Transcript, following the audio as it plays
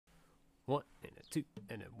1 and a 2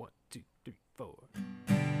 and a 1, 2, 3, 4.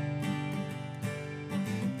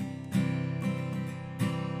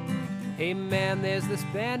 Hey man, there's this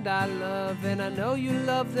band I love, and I know you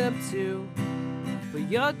love them too.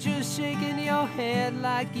 But you're just shaking your head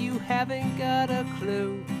like you haven't got a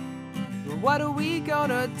clue. But what are we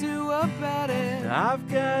gonna do about it? I've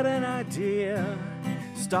got an idea.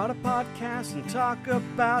 Start a podcast and talk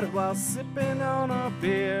about it while sipping on a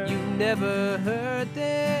beer. You never heard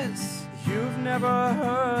this. You've never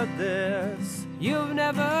heard this. You've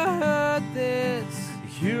never heard this.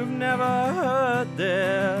 You've never heard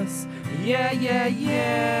this. Yeah, yeah,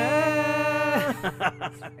 yeah.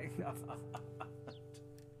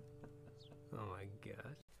 Oh my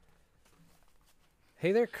god.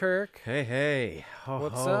 Hey there, Kirk. Hey, hey.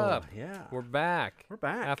 What's up? Yeah. We're back. We're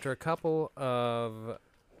back. After a couple of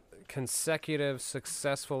consecutive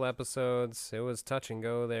successful episodes. It was touch and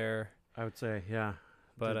go there. I would say, yeah.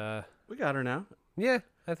 But we got her now. yeah,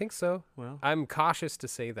 I think so. Well, I'm cautious to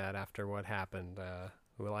say that after what happened.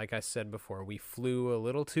 Well, like I said before, we flew a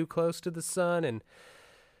little too close to the sun, and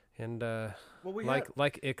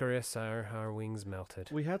like Icarus, our wings melted.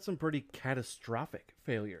 we had some pretty catastrophic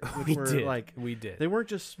failures. Which We were did. like We did. they weren't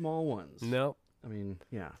just small ones. No, I mean,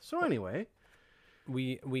 yeah. So anyway,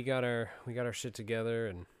 we got our shit together,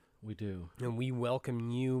 and we do. we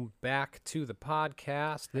welcome you back to the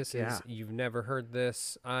podcast. This yeah. is You've Never Heard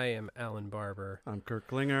This. I am Alan Barber. I'm Kirk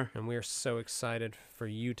Klinger. And we're so excited for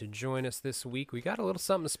you to join us this week. We got a little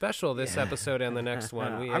something special this episode and the next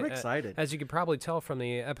one. I'm excited. As you can probably tell from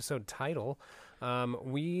the episode title,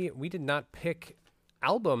 we did not pick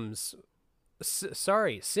albums.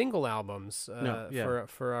 Single albums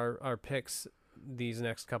for our picks these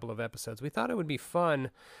next couple of episodes. We thought it would be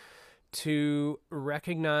fun to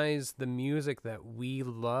recognize the music that we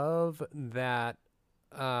love that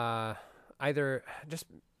either just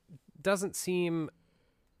doesn't seem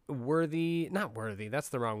not worthy, that's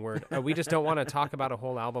the wrong word. We just don't want to talk about a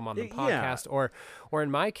whole album on the podcast. Or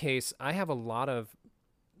in my case, I have a lot of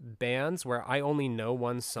bands where I only know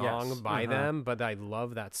one song by them, but I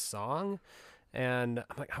love that song. And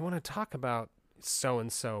I'm like, I want to talk about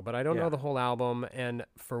so-and-so, but I don't know the whole album. And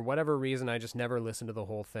for whatever reason, I just never listened to the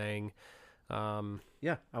whole thing.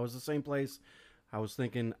 Yeah, I was the same place. I was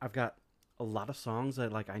thinking I've got a lot of songs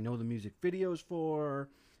that like I know the music videos for,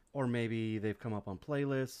 or maybe they've come up on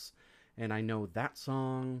playlists and I know that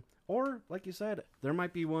song. Or like you said, there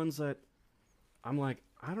might be ones that I'm like,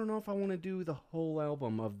 I don't know if I want to do the whole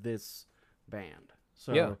album of this band.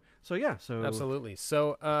 So Absolutely.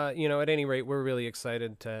 So, at any rate, we're really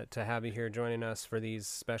excited to have you here joining us for these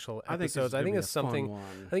special episodes. I think it's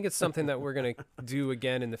something that we're going to do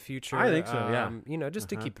again in the future. I think so. Yeah. Just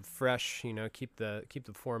to keep it fresh. Keep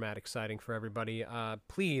the format exciting for everybody.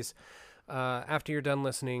 Please, after you're done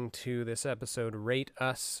listening to this episode, rate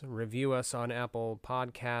us, review us on Apple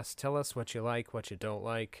Podcasts. Tell us what you like, what you don't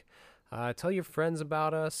like. Tell your friends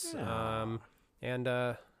about us.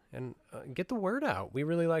 And get the word out. We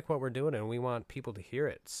really like what we're doing, and we want people to hear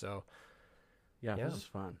it. So, this is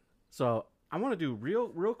fun. So I want to do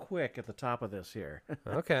real quick at the top of this here.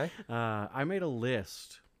 Okay. I made a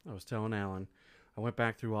list. I was telling Alan. I went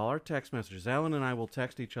back through all our text messages. Alan and I will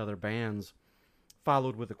text each other bands,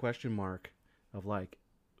 followed with a question mark of like,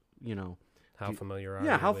 how familiar are you?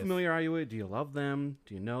 Yeah, how familiar are you with? Do you love them?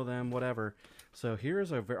 Do you know them? Whatever. So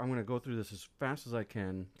here's I'm going to go through this as fast as I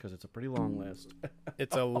can because it's a pretty long list.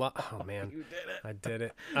 It's a lot. Oh man, you did it. I did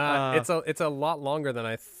it. It's a lot longer than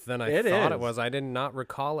I thought it was. I did not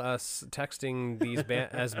recall us texting these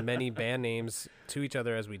as many band names to each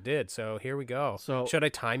other as we did. So here we go. So should I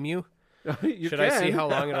time you? Should I see how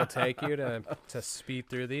long it'll take you to speed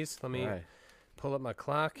through these? Let me pull up my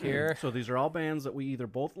clock here. So these are all bands that we either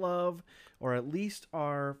both love or at least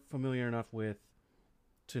are familiar enough with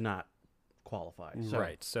to not qualify.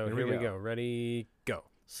 So here we go. Ready, go.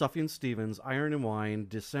 Sufjan Stevens, Iron and Wine,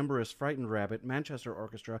 Decemberist, Frightened Rabbit, Manchester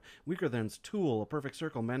Orchestra, Weaker Thans, Tool, A Perfect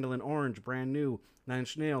Circle, Mandolin Orange, Brand New, Nine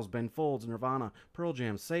Inch Nails, Ben Folds, Nirvana, Pearl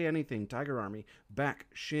Jam, Say Anything, Tiger Army, Beck,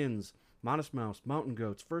 Shins, Modest Mouse, Mountain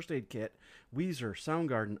Goats, First Aid Kit, Weezer,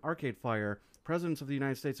 Soundgarden, Arcade Fire, Presidents of the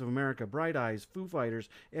United States of America, Bright Eyes, Foo Fighters,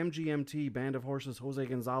 MGMT, Band of Horses, Jose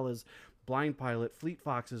Gonzalez, Blind Pilot, Fleet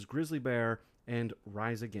Foxes, Grizzly Bear, and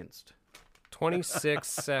Rise Against. 26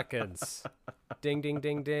 seconds. Ding, ding,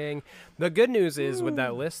 ding, ding. The good news is with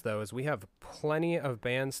that list, though, is we have plenty of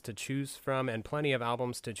bands to choose from and plenty of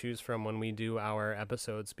albums to choose from when we do our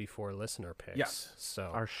episodes before listener picks. Yes,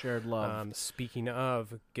 so our shared love. Speaking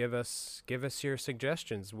of, give us your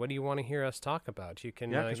suggestions. What do you want to hear us talk about? You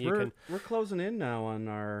can. Yeah, because we're closing in now on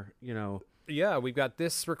our, Yeah, we've got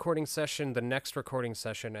this recording session, the next recording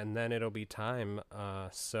session, and then it'll be time.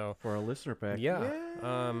 So for a listener pack. Yeah.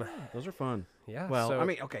 Those are fun. Yeah. Well, so, I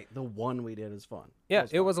mean, okay, the one we did is fun. Yeah,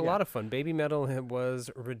 it was a lot of fun. Baby Metal, it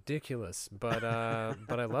was ridiculous, but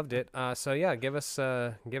but I loved it. So yeah, give us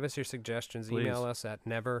your suggestions. Please. Email us at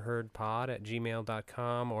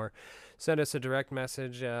neverheardpod@gmail.com or send us a direct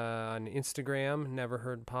message on Instagram,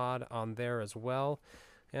 neverheardpod on there as well.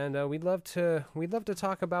 And we'd love to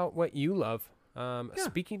talk about what you love.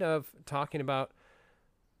 Speaking of talking about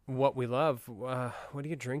what we love, what are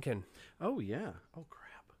you drinking? Oh yeah. Oh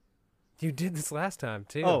crap. You did this last time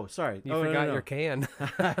too. Oh, sorry. You forgot your can.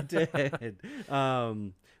 I did.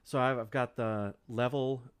 So I've got the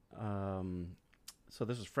Level. So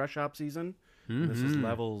this is fresh hop season. Mm-hmm. This is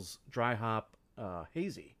Level's dry hop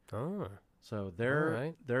hazy. Oh. So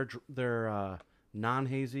their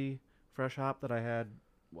non-hazy fresh hop that I had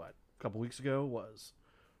a couple weeks ago was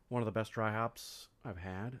one of the best dry hops I've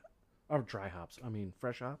had. Or dry hops. I mean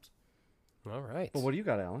fresh hops. All right. But what do you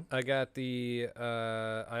got, Alan? I got the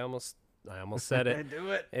I almost said it.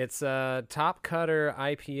 Do it. It's Top Cutter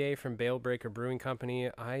IPA from Bale Breaker Brewing Company.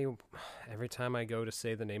 Every time I go to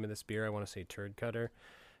say the name of this beer, I want to say Turd Cutter,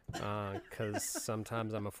 because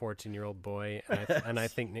sometimes I'm a 14-year-old boy and I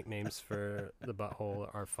think nicknames for the butthole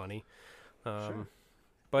are funny. Sure.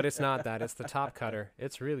 But it's not that. It's the Top Cutter.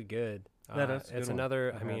 It's really good. That is a it's good one.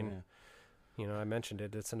 another. I mean, I mentioned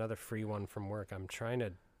it. It's another free one from work. I'm trying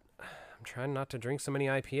not to drink so many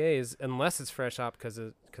IPAs unless it's fresh hop because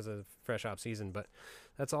of fresh hop season. But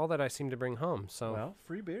that's all that I seem to bring home. So well,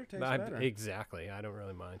 free beer tastes better. Exactly. I don't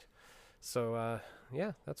really mind. So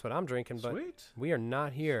yeah, that's what I'm drinking. But Sweet. we are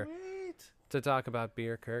not here to talk about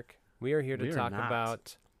beer, Kirk. We are here to talk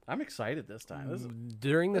about. I'm excited this time.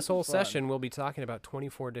 During this whole fun. session, we'll be talking about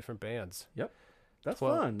 24 different bands. Yep. That's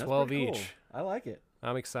 12 fun. That's 12 pretty each. Cool. I like it.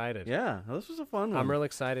 I'm excited. Yeah, this was a fun one. I'm real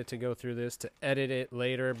excited to go through this, to edit it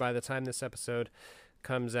later. By the time this episode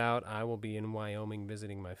comes out, I will be in Wyoming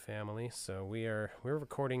visiting my family. So we're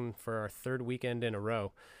recording for our third weekend in a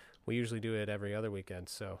row. We usually do it every other weekend.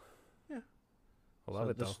 So yeah, I love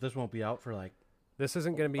it though. This won't be out for like. This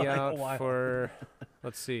isn't going to be out for.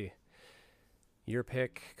 Let's see. Your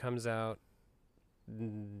pick comes out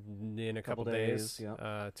in a couple days.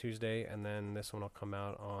 Yeah. Tuesday, and then this one will come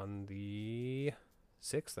out on the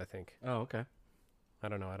 6th, I think. Oh, okay. I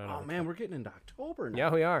don't know. Oh man, we're getting into October now. Yeah,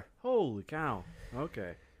 we are. Holy cow.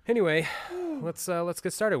 Okay. Anyway, let's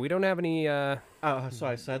get started. We don't have any. So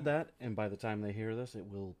I said that, and by the time they hear this, it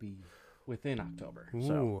will be within October.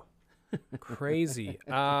 So crazy.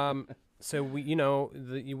 So we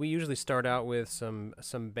usually start out with some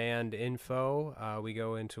band info. We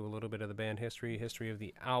go into a little bit of the band history of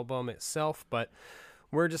the album itself, but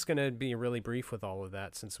we're just going to be really brief with all of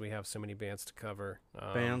that since we have so many bands to cover.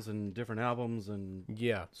 Bands and different albums, and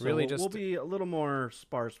yeah, so really we'll be a little more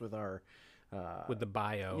sparse with our with the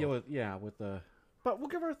bio. With the, but we'll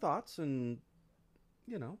give our thoughts and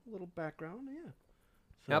a little background. Yeah.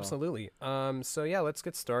 So. Absolutely. So yeah, let's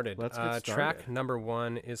get started. Track number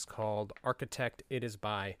 1 is called Architect. It is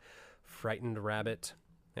by Frightened Rabbit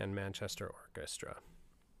and Manchester Orchestra.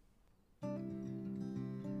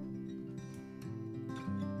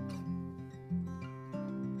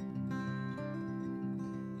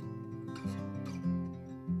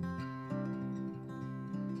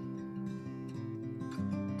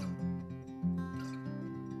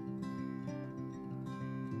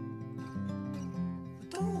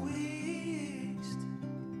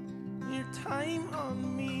 Time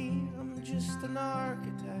on me, I'm just an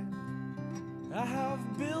architect. I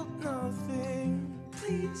have built nothing.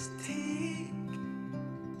 Please take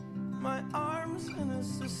my arms and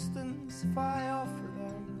assistance if I offer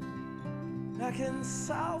them. I can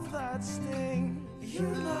solve that sting. Your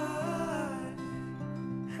life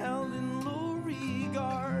held in low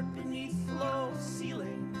regard beneath low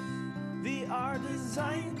ceilings. They are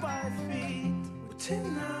designed by fate. But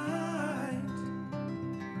tonight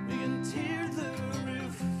we can tear the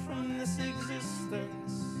roof from this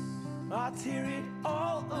existence. I'll tear it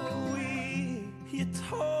all away. You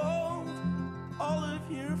told all of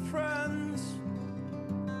your friends.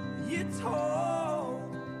 You told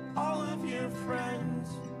all of your friends.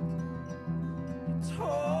 You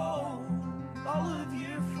told all of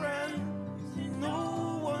your friends. And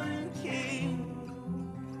no one came.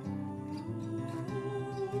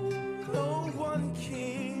 No one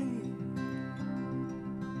came.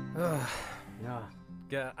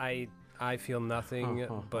 Yeah, I feel nothing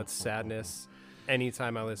but sadness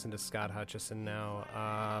anytime I listen to Scott Hutchison now.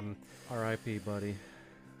 R.I.P., buddy.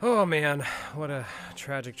 Oh man, what a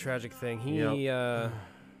tragic thing. He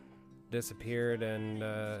disappeared, and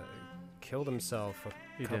killed himself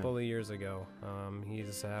a couple of years ago. He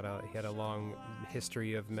had a long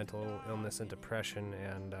history of mental illness and depression,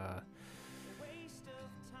 and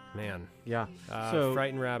man, Yeah.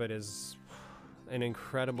 Frightened Rabbit is an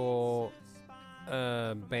incredible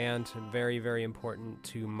band, very, very important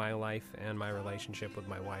to my life and my relationship with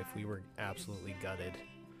my wife. We were absolutely gutted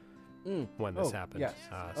when this happened. Yes.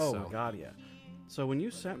 My God, yeah. So when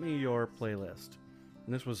you sent me your playlist,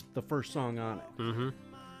 and this was the first song on it,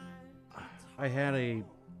 I had a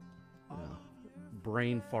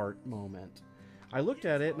brain fart moment. I looked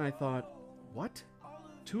at it and I thought, what?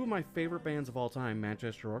 Two of my favorite bands of all time,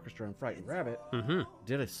 Manchester Orchestra and Frightened Rabbit,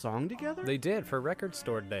 did a song together? They did for Record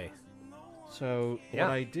Store Day. So Yeah.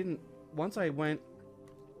 what I didn't, once I went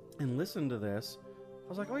and listened to this, I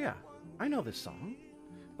was like, oh yeah, I know this song.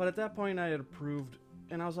 But at that point I had approved,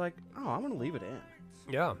 and I was like, oh, I'm going to leave it in.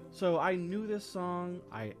 Yeah. So I knew this song.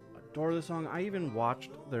 I adore this song. I even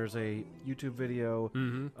watched, there's a YouTube video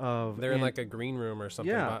of... They're in like a green room or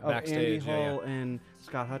something of backstage. Andy Hull and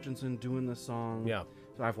Scott Hutchinson doing this song. Yeah.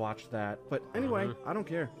 So I've watched that. But anyway, I don't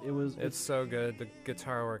care. It's so good. The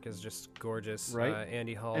guitar work is just gorgeous. Right?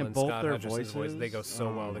 Andy Hull and and both Scott their Hutchinson's voices, voice, they go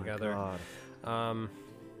so well my together. God.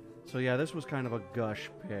 So yeah, this was kind of a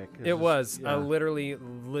gush pick. It was. Literally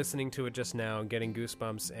listening to it just now, getting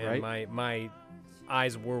goosebumps, and my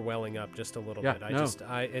eyes were welling up just a little bit.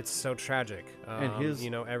 It's so tragic. And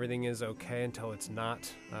everything is okay until it's not.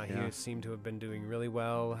 He seemed to have been doing really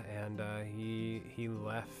well, and he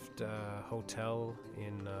left a hotel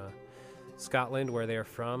in Scotland, where they are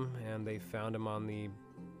from, and they found him on the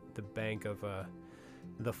bank of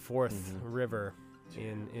the Forth River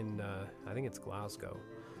in I think it's Glasgow.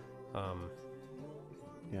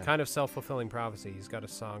 Kind of self-fulfilling prophecy. He's got a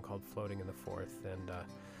song called "Floating in the Forth," and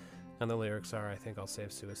the lyrics are, "I think I'll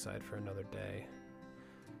save suicide for another day."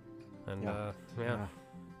 And rough, man.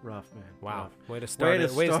 Wow, Rough. way to start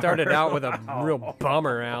it out with a real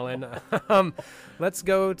bummer, Alan. Let's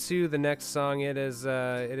go to the next song. It is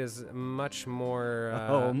much more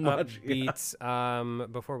upbeat.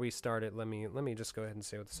 Before we start it, let me just go ahead and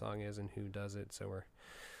say what the song is and who does it, so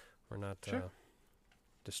we're not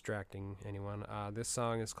distracting anyone. This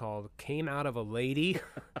song is called "Came Out of a Lady"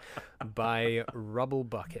 by Rubble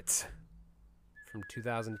Bucket from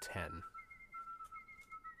 2010.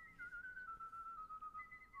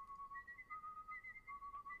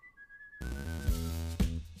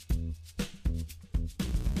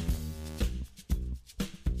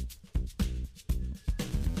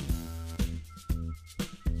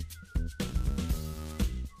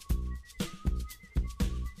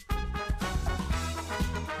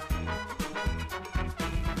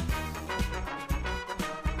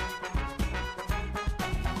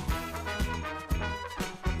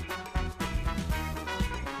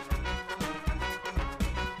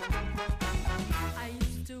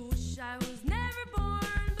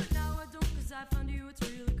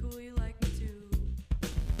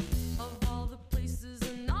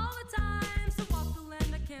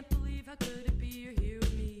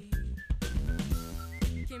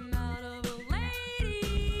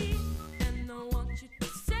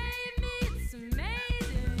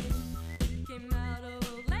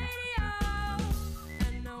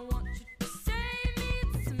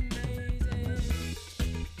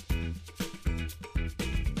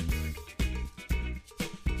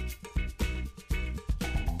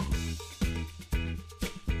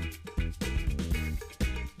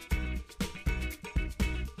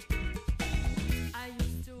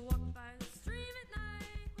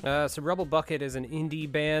 So Rubble Bucket is an indie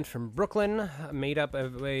band from Brooklyn, made up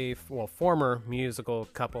of a former musical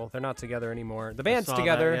couple. They're not together anymore. The band's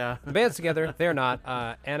together. The band's together. They're not.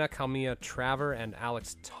 Anna Kalmia Traver and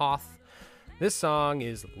Alex Toth. This song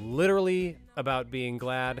is literally about being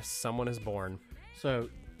glad someone is born. So,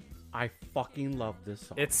 I fucking love this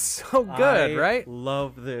song. It's so good, right?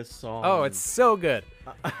 Love this song. Oh, it's so good.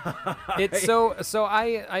 It's so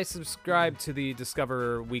I subscribe to the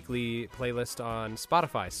Discover Weekly playlist on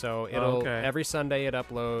Spotify. So it'll every Sunday it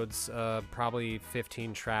uploads probably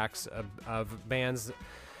 15 tracks of bands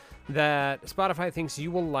that Spotify thinks you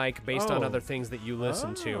will like based on other things that you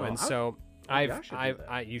listen to. And so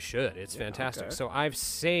you should. It's fantastic. Okay. So I've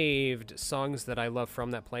saved songs that I love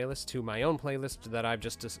from that playlist to my own playlist that I've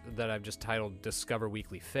just titled Discover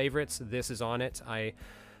Weekly Favorites. This is on it. I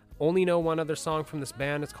only know one other song from this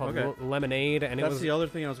band. It's called Lemonade, and that's the other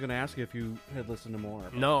thing I was going to ask you if you had listened to more.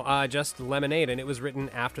 No, just Lemonade, and it was written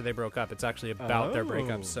after they broke up. It's actually about their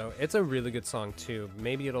breakup, so it's a really good song too.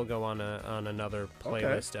 Maybe it'll go on another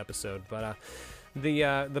playlist episode, but.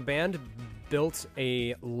 The band built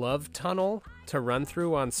a love tunnel to run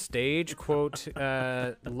through on stage, quote,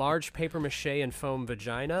 large paper mache and foam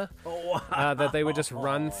vagina, that they would just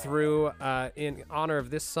run through in honor of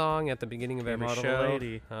this song at the beginning of every show.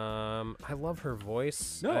 I love her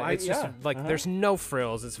voice. No, it's just like there's no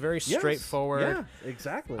frills. It's very straightforward. Yeah,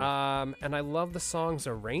 exactly. And I love the song's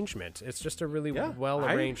arrangement. It's just a really well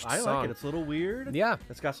arranged song. I like it. It's a little weird. Yeah.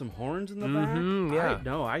 It's got some horns in the back.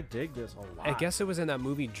 Yeah. I dig this a lot. I guess it was in that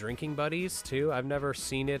movie Drinking Buddies too. I've never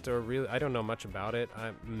seen it or really. I don't know much about it.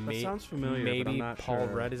 That sounds familiar. Maybe but I'm not Paul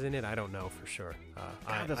sure. Rudd is in it. I don't know for sure.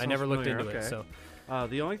 I I never looked into it. So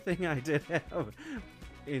the only thing I did have,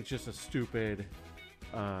 it's just a stupid,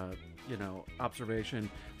 observation,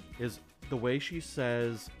 is the way she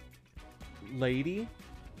says "lady"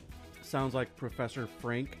 sounds like Professor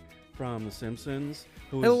Frank from The Simpsons.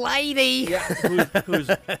 Lady. Yeah, who's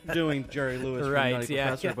doing Jerry Lewis from Right, Nutty yeah,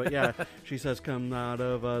 Professor, yeah. but yeah, she says, "Come out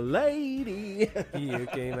of a lady." You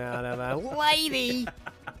came out of a lady.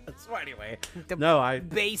 So anyway, no, I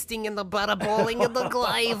Basting in the butterballing in the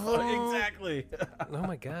glaive. exactly. Oh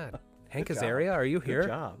my God. Hank Azaria, are you here? Good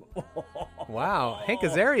job. Wow. Hank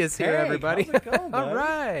Azaria's here, Hey, everybody. how's it going, All buddy?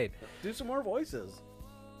 right. Do some more voices.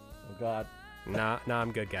 Oh God. Nah,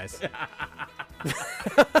 I'm good, guys.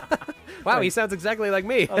 Wow, he sounds exactly like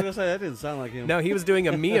me. I was gonna say that didn't sound like him. No, he was doing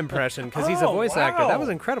a me impression because he's a Oh, voice actor. wow. That was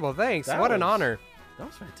incredible. Thanks. That What an was- honor. That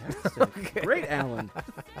was fantastic. Great, Alan.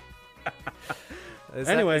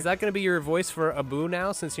 Anyway, Anyway. is that going to be your voice for Abu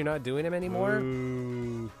now since you're not doing him anymore?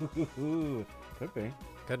 Ooh. Could be.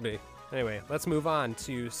 Could be. Anyway, let's move on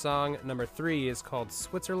to song number 3 is called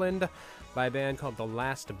Switzerland by a band called The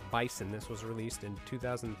Last Bison. This was released in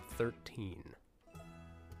 2013.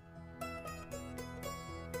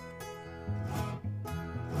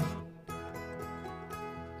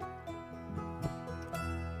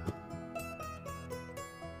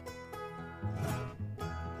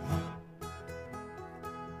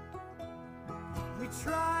 We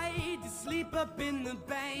tried to sleep up in the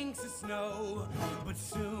banks of snow, but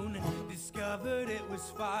soon discovered it was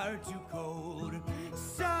far too cold.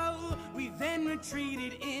 So we then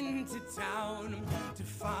retreated into town to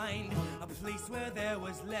find a place where there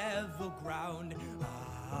was level ground.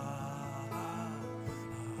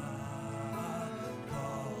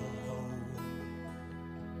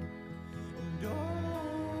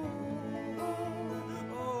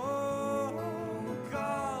 Call home. And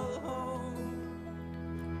call home.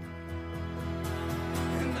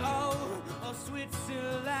 And oh,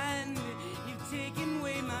 Switzerland, you've taken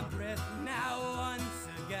away my breath now once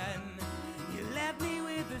again. You left me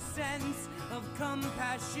with a sense of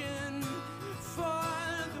compassion for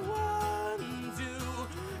the ones who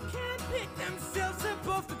can't pick themselves up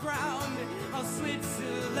off the ground. Oh,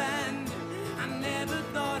 Switzerland, I never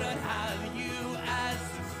thought I'd have you as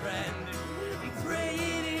a friend. I'm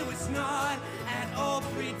praying it was not at all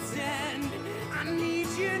pretend. I need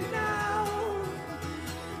you now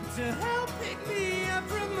to help pick me up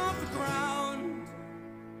from off the ground.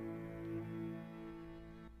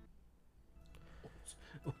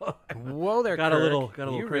 Whoa there, Got a Kirk.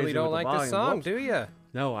 little You crazy really don't with the like this volume. song, Whoops. do you?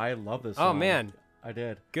 No, I love this Oh, song. man. I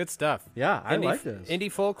did. Good stuff. Yeah, I like this.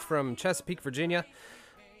 Indie folk from Chesapeake, Virginia.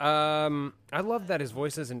 I love that his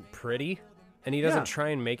voice isn't pretty, and he doesn't Yeah. try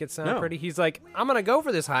and make it sound No. pretty. He's like, I'm going to go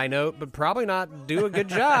for this high note, but probably not do a good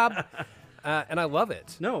job. And I love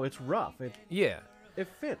it. No, it's rough. Yeah. It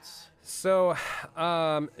fits. So,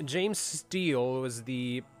 James Steele was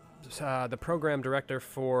the program director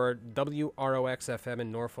for WROX-FM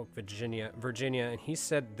in Norfolk, Virginia, and he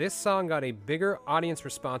said this song got a bigger audience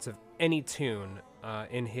response of any tune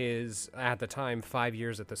in his, at the time, 5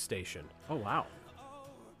 years at the station. Oh wow.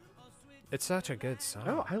 It's such a good song.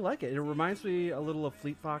 Oh, I like it. It reminds me a little of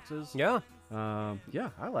Fleet Foxes. Yeah. Yeah,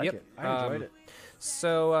 I like Yep. it. I enjoyed it.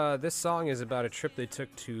 So this song is about a trip they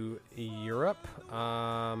took to Europe.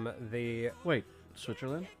 Wait,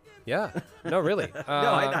 Switzerland? Yeah. No, really.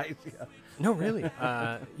 Yeah. No, really.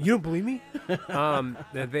 You don't believe me? Well,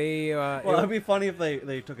 it'd be funny if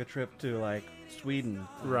they took a trip to like Sweden.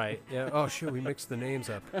 Right. Yeah. Oh, shoot. We mixed the names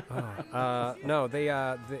up. Oh. No,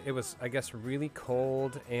 it was, I guess, really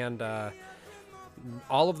cold, and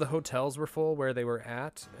all of the hotels were full where they were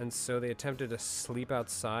at, and so they attempted to sleep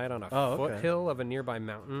outside on a foothill of a nearby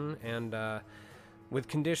mountain, and with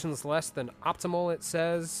conditions less than optimal, it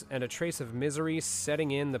says, and a trace of misery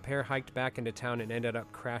setting in, the pair hiked back into town and ended up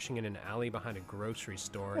crashing in an alley behind a grocery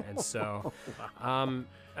store. And so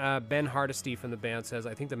Ben Hardesty from the band says,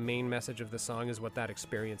 I think the main message of the song is what that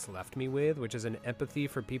experience left me with, which is an empathy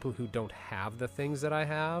for people who don't have the things that I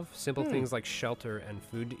have. Simple things like shelter and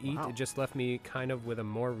food to eat. Wow. It just left me kind of with a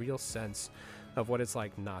more real sense of what it's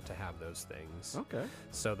like not to have those things. Okay.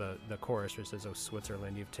 So the chorus just says, "Oh,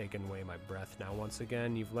 Switzerland, you've taken away my breath. Now once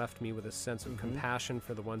again, you've left me with a sense of compassion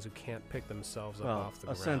for the ones who can't pick themselves up off the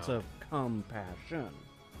ground." A sense of compassion.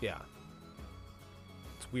 Yeah.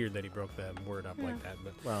 It's weird that he broke that word up like that,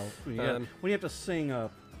 but Well, when you have to sing a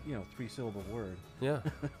 3-syllable word. yeah.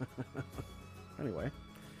 Anyway,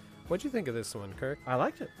 What'd you think of this one, Kirk? I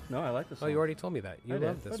liked it. No, I liked this. Oh, you already told me that. You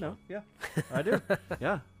loved this one. Yeah, I do.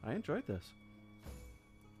 Yeah, I enjoyed this.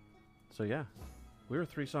 So yeah, we were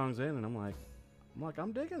 3 songs in, and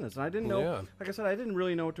I'm digging this. And I didn't know. Yeah. Like I said, I didn't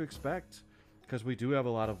really know what to expect because we do have a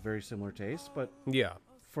lot of very similar tastes. But Yeah.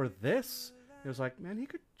 for this, it was like, man, he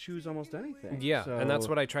could choose almost anything. Yeah, So, and that's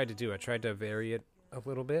what I tried to do. I tried to vary it a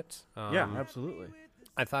little bit. Yeah, absolutely.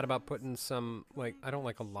 I thought about putting some, I don't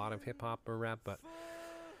like a lot of hip hop or rap, but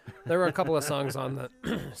there were a couple of songs on the,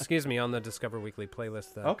 on the Discover Weekly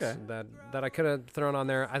playlist that I could have thrown on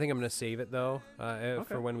there. I think I'm going to save it, though,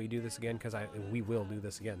 for when we do this again, because we will do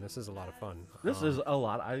this again. This is a lot of fun. This is a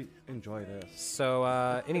lot. I enjoy this. So,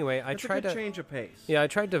 anyway, I tried to change of pace. Yeah, I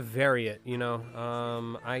tried to vary it,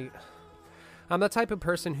 I'm the type of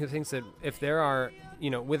person who thinks that if there are,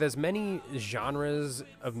 with as many genres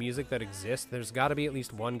of music that exist, there's got to be at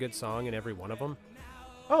least one good song in every one of them.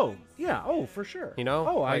 Oh, yeah. Oh, for sure.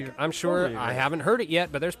 I'm sure totally I haven't heard it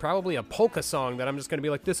yet, but there's probably a polka song that I'm just going to be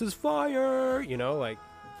like, this is fire,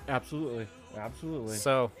 Absolutely. Absolutely.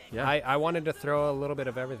 So, yeah. I wanted to throw a little bit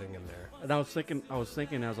of everything in there. And I was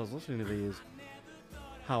thinking as I was listening to these,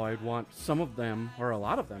 how I'd want some of them, or a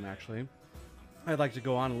lot of them actually, I'd like to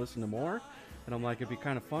go on and listen to more. And I'm like, it'd be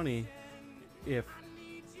kind of funny if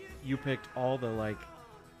you picked all the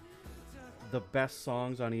best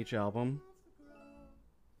songs on each album.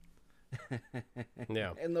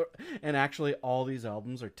 Yeah. And actually all these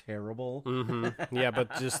albums are terrible. Mm-hmm. Yeah,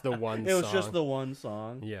 but just the one It was just the one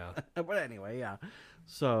song. Yeah. But anyway, yeah.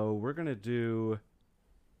 So we're going to do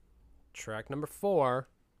track number 4,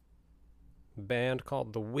 band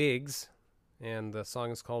called The Wigs, and the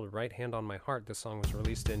song is called Right Hand on My Heart. This song was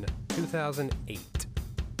released in 2008.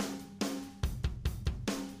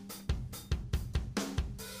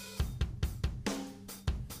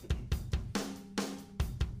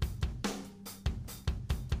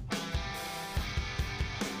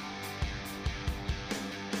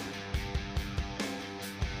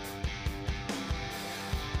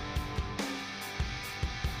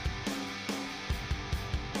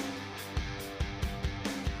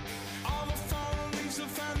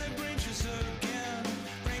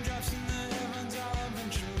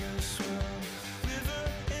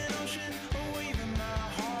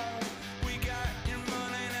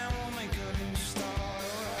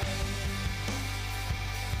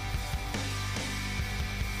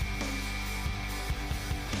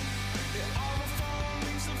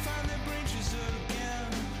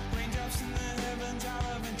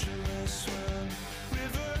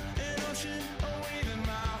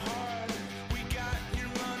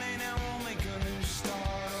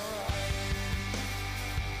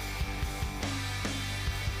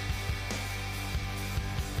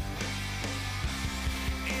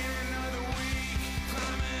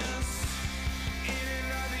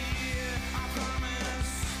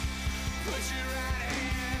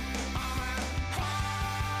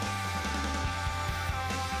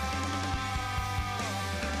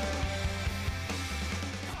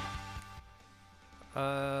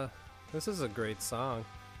 This is a great song.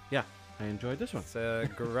 Yeah, I enjoyed this one. It's a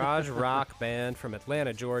garage rock band from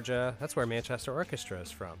Atlanta, Georgia. That's where Manchester Orchestra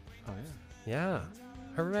is from. Oh, yeah. Yeah.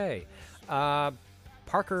 Hooray.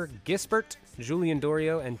 Parker Gisbert, Julian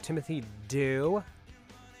Dorio, and Timothy Dew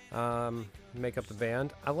make up the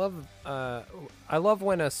band. I love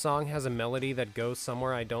when a song has a melody that goes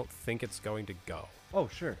somewhere I don't think it's going to go. Oh,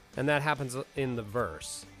 sure. And that happens in the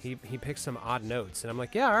verse. He picks some odd notes, and I'm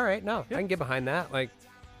like, yeah, all right, no, I can get behind that. Like,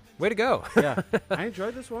 way to go. Yeah, I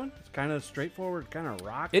enjoyed this one. It's kind of straightforward, kind of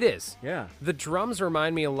rock. It is. Yeah. The drums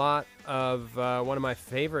remind me a lot of one of my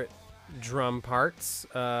favorite drum parts,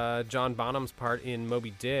 John Bonham's part in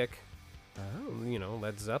Moby Dick. Oh.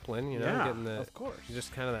 Led Zeppelin, yeah, getting of course.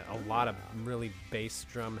 Just kind of a lot of really bass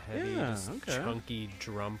drum heavy, Yeah, just okay. chunky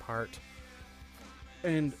drum part.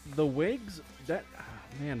 And the Wigs, that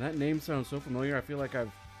name sounds so familiar. I feel like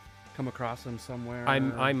I've come across them somewhere.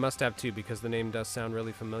 I must have too, because the name does sound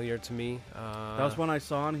really familiar to me. That was one I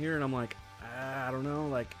saw on here, and I'm like, I don't know.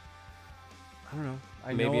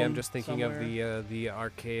 I maybe know I'm just thinking somewhere. of the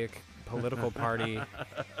archaic political party,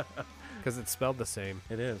 because it's spelled the same.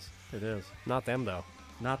 It is. Not them though.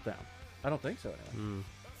 Not them. I don't think so. Anyway.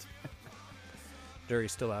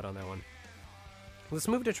 Jury's still out on that one. Let's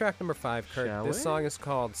move to track number 5, Kurt. Shall This we? song is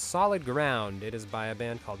called Solid Ground. It is by a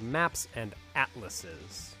band called Maps and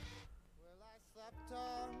Atlases. Well, I slept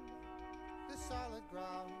on the solid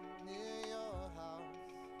ground near your house,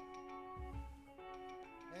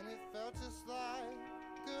 and it felt just like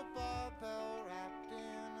a barbell wrapped in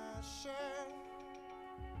a shirt.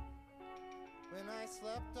 When I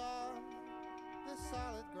slept on the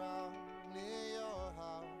solid ground near your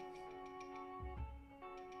house,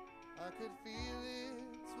 I could feel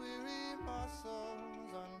its weary muscles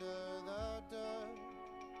under the dirt.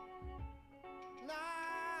 Na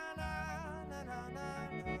na na na na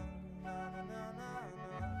na na na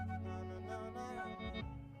na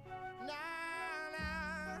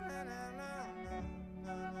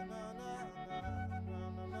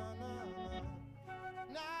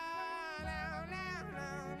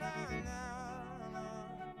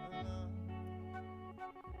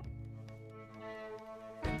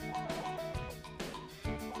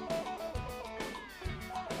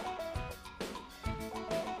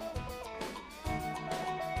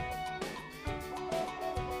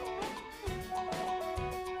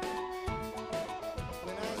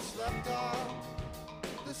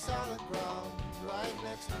solid ground right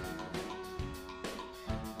next to you,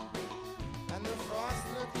 and the frost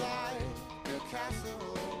looked like a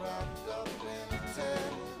casserole wrapped up in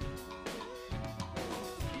tin.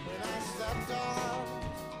 When I stepped on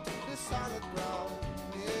the solid ground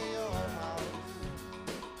near your house,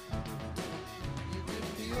 you could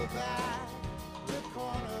peel back the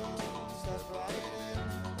corners, step right in.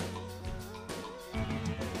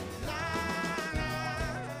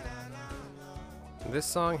 This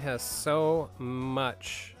song has so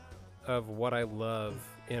much of what I love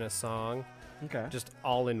in a song, Okay. just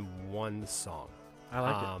all in one song. I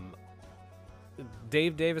like it.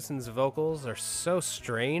 Dave Davison's vocals are so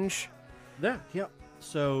strange. Yeah, yeah.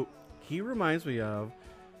 So he reminds me of.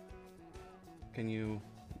 Can you?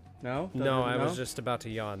 No. No, I No? was just about to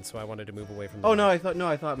yawn, so I wanted to move away from. The Oh no, I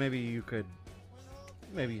thought maybe you could.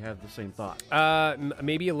 Maybe you have the same thought.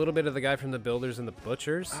 Maybe a little bit of the guy from the Builders and the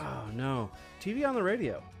Butchers. Oh no, TV on the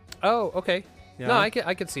radio. Oh, okay. Yeah. No, I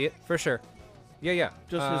could see it for sure. Yeah.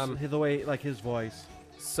 Just the way, like his voice.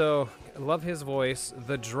 So I love his voice.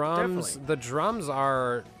 The drums. Definitely. The drums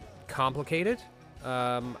are complicated.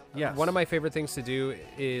 Yes. One of my favorite things to do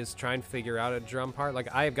is try and figure out a drum part.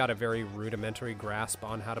 Like, I've got a very rudimentary grasp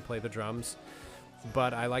on how to play the drums,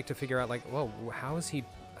 but I like to figure out, like, whoa, how is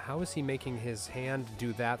he making his hand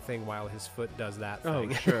do that thing while his foot does that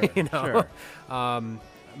thing? Oh, sure, you know? sure.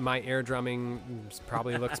 My air drumming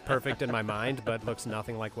probably looks perfect in my mind, but looks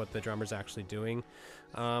nothing like what the drummer's actually doing.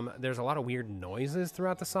 There's a lot of weird noises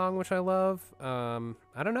throughout the song, which I love.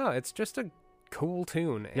 I don't know. It's just a cool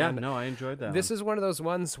tune. Yeah, And no, I enjoyed that. this is one of those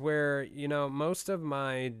ones where, you know, most of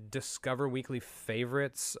my Discover Weekly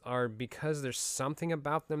favorites are because there's something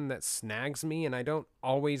about them that snags me, and I don't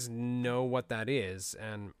always know what that is.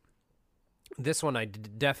 And this one I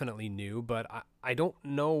definitely knew, but I don't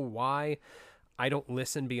know why I don't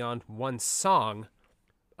listen beyond one song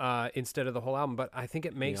instead of the whole album. But I think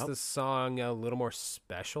it makes the song a little more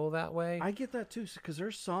special that way. I get that too, because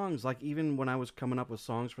there's songs, like even when I was coming up with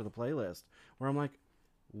songs for the playlist, where I'm like,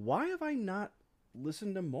 why have I not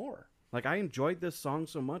listened to more? Like, I enjoyed this song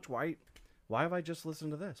so much. Why have I just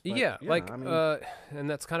listened to this? But, I mean, and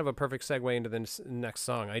that's kind of a perfect segue into the next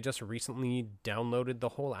song. I just recently downloaded the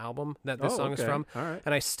whole album that this song is from, All right.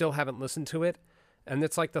 and I still haven't listened to it. And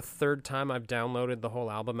it's like the third time I've downloaded the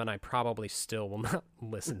whole album, and I probably still will not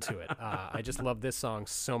listen to it. I just love this song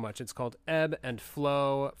so much. It's called Ebb and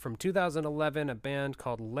Flow from 2011, a band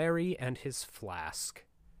called Larry and His Flask.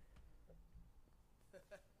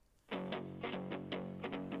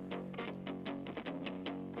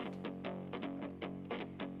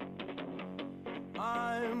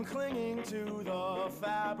 I'm clinging to the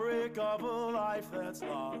fabric of a life that's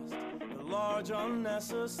lost, the large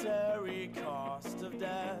unnecessary cost of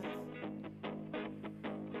death.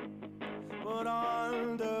 But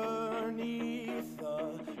underneath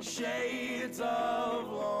the shades of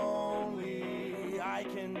lonely, I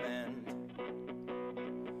can bend,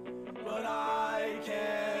 but I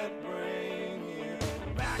can't bring you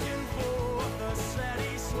back and forth the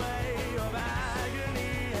steady sway of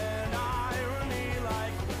agony and irony,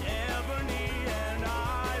 like ebony and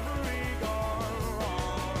ivory gone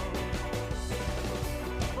wrong.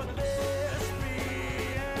 But this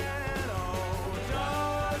piano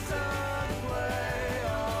doesn't play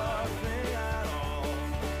a thing at all.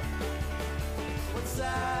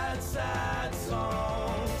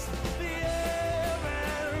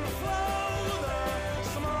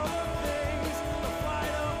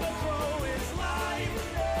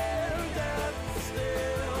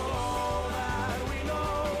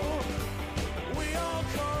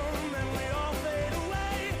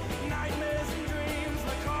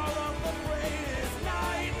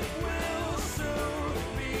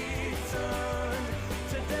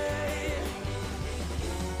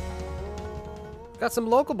 Got some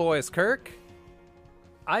local boys, Kirk.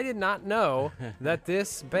 I did not know that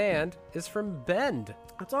this band is from Bend.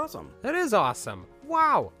 That's awesome. That is awesome.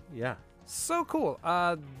 Wow. Yeah. So cool.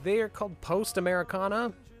 They are called Post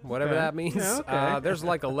Americana, whatever Okay. that means. Yeah, okay. There's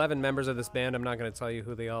like 11 members of this band. I'm not going to tell you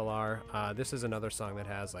who they all are. This is another song that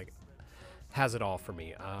has it all for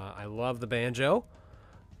me. I love the banjo.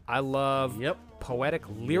 I love Yep. poetic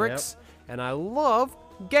lyrics, and I love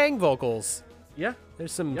gang vocals. Yeah.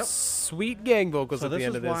 There's some Yep. sweet gang vocals So at the this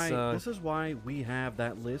end is of this why song. this is why we have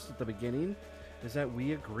that list at the beginning, is that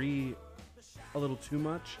we agree a little too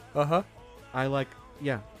much. Uh-huh. I like,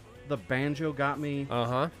 yeah, the banjo got me.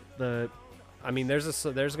 Uh-huh. The I mean, there's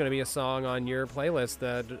going to be a song on your playlist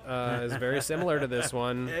that is very similar to this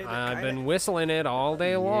one. I've been whistling it all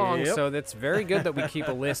day long, Yep. so that's very good that we keep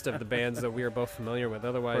a list of the bands that we are both familiar with.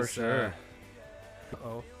 Otherwise, For sure.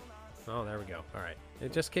 Oh, there we go. All right.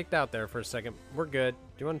 It just kicked out there for a second. We're good.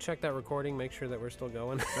 Do you want to check that recording? Make sure that we're still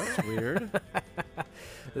going. that's weird.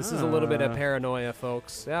 This is a little bit of paranoia,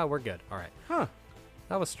 folks. Yeah, we're good. All right. Huh.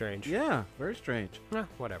 That was strange. Yeah, very strange.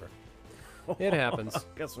 Whatever. It happens.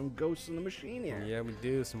 Got some ghosts in the machine here. Yeah, we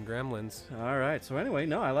do. Some gremlins. All right. So anyway,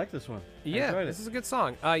 no, I like this one. I Yeah, enjoyed this it. is a good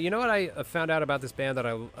song. You know what I found out about this band that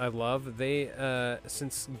I love? They,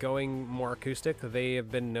 since going more acoustic, they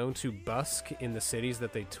have been known to busk in the cities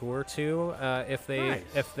that they tour to if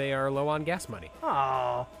they are low on gas money.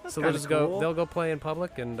 Oh, that's So they'll kinda just cool. they'll go play in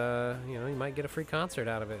public, and you might get a free concert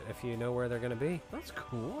out of it if you know where they're gonna be. That's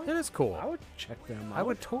cool. It is cool. I would check them out. I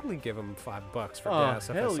would totally give them $5 for Oh, gas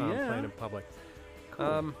if I hell saw them yeah. playing in public.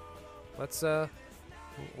 Cool.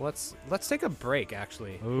 Let's take a break.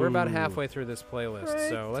 Actually, we're about Ooh. halfway through this playlist, Break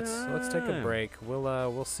so let's take a time. break.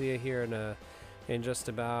 We'll see you here in just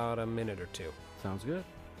about a minute or two. Sounds good.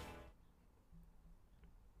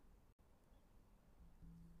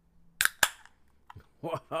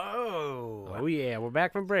 Whoa! Oh yeah, we're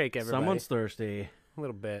back from break, everybody. Someone's thirsty. a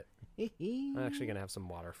little bit. I'm actually gonna have some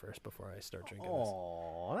water first before I start drinking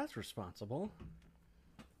Oh, that's responsible.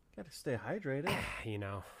 Got to stay hydrated. this. You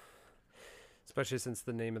know, especially since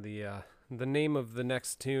the name of the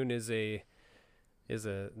next tune is there's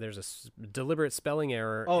a deliberate spelling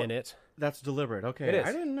error Oh. in it. That's deliberate. Okay, It is.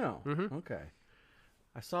 I didn't know. Mhm. Okay,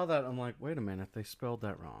 I saw that. I'm like, wait a minute, they spelled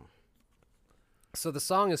that wrong. So the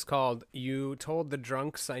song is called "You Told the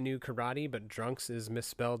Drunks I Knew Karate, but Drunks is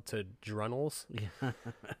misspelled to Drunnels," Yeah.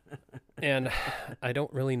 and I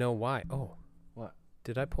don't really know why. Oh, What?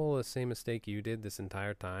 did I pull the same mistake you did this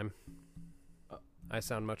entire time? I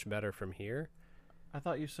sound much better from here. I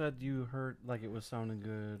thought you said you heard like it was sounding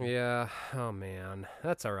good. Yeah. Oh man,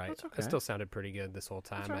 that's all right. That's okay. I still sounded pretty good this whole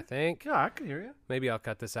time. all I right. think. Yeah, I could hear you. Maybe I'll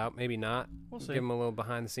cut this out. Maybe not. We'll see. Give them a little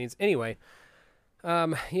behind the scenes. Anyway,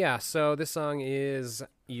 yeah. So this song is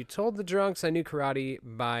 "You Told the Drunks I Knew Karate"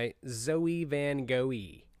 by Zoe Van Gogh.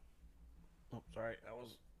 Oh, sorry, I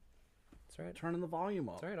was That's right. turning the volume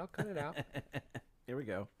up. That's right. I'll cut it out. Here we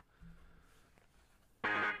go.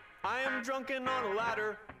 I am drunken on a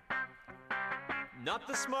ladder. Not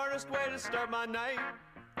the smartest way to start my night.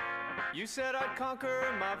 You said I'd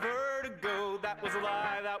conquer my vertigo. That was a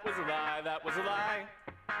lie, that was a lie, that was a lie.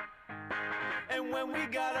 And when we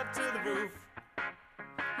got up to the roof,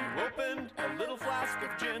 you opened a little flask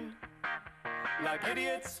of gin. Like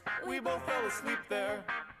idiots, we both fell asleep there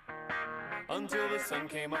until the sun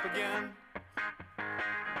came up again.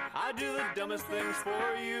 I do the dumbest things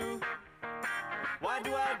for you. Why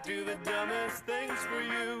do I do the dumbest things for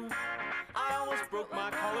you? I almost broke my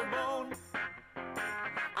collarbone.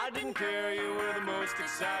 I didn't care, you were the most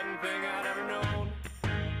exciting thing I'd ever known.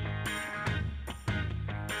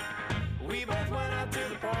 We both went out to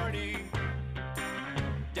the party,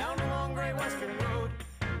 down along Great Western Road.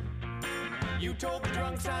 You told the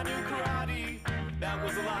drunks I knew karate. That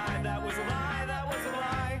was a lie, that was a lie, that was a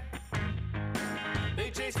lie. They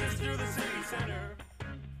chased us through the city center.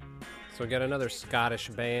 So we got another Scottish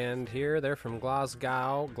band here. They're from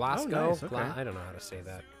Glasgow. Glasgow. nice, okay. I don't know how to say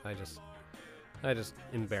that. I just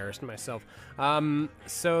embarrassed myself.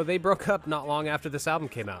 So they broke up not long after this album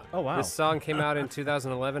came out. Oh, wow. This song came out in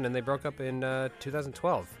 2011, and they broke up in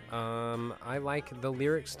 2012. I like the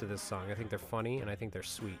lyrics to this song. I think they're funny, and I think they're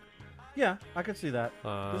sweet. Yeah, I could see that.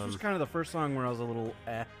 This was kind of the first song where I was a little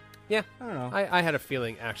Yeah. I don't know. I had a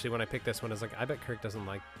feeling, actually, when I picked this one, I was like, I bet Kirk doesn't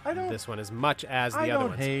like I don't- this one as much as the I other don't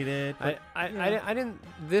ones. hate it. I, but, I, you know. I didn't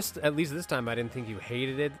this at least this time I didn't think you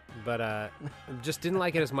hated it, but just didn't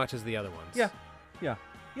like it as much as the other ones. Yeah, yeah.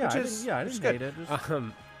 Which I is- didn't, I which is didn't good. hate it. Just,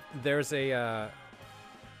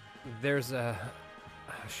 there's a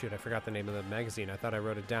shoot, I forgot the name of the magazine. I thought I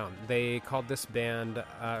wrote it down. They called this band,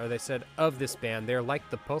 or they said of this band, they're like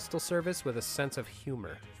the Postal Service with a sense of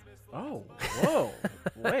humor. Oh, whoa.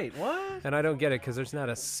 Wait, what? And I don't get it because there's not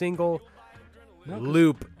a single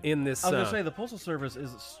loop in this I was song. going to say, the Postal Service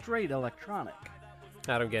is straight electronic.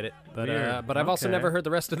 I don't get it. But Weird. but I've also Okay. never heard the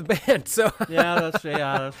rest of the band, so Yeah, that's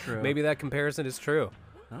true. maybe that comparison is true.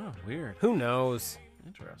 Oh, weird. Who knows?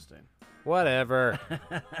 Interesting. Whatever.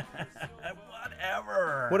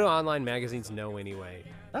 Whatever. What do online magazines know anyway?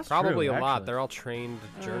 That's Probably true, a lot. actually. They're all trained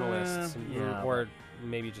journalists, yeah. or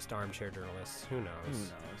maybe just armchair journalists. Who knows? Who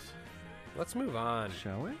knows? Let's move on.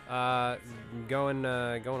 Shall we? Going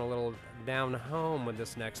a little down home with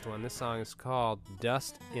this next one. This song is called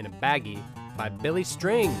 "Dust in a Baggie" by Billy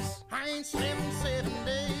Strings. I ain't slept 7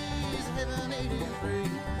 days, heaven 83.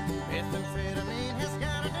 Methamphetamine has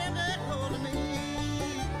got a damn good hold of me.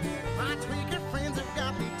 My tweaker friends have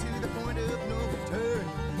got me to the point of no return.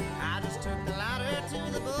 I just took the lighter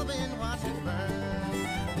to the bulb and watched it burn.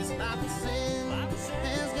 This life of sin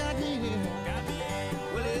has got me here.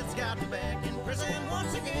 Well, it's got me back in prison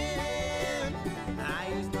once again.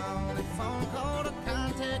 I used my only phone call to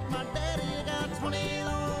contact my daddy. Got 20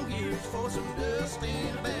 long years for some dust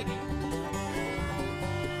in a baggie.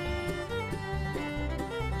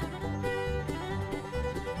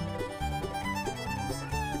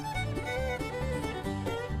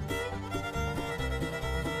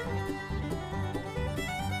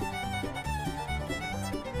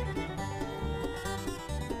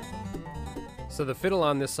 So the fiddle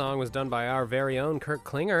on this song was done by our very own Kurt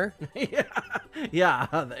Klinger. Yeah,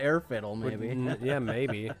 the air fiddle, maybe. Yeah,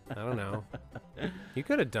 maybe. I don't know. You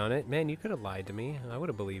could have done it, man. You could have lied to me. I would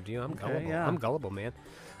have believed you. I'm gullible. yeah. I'm gullible, man.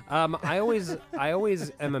 I always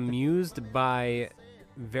am amused by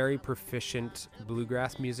very proficient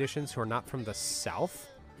bluegrass musicians who are not from the South.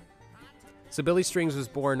 So Billy Strings was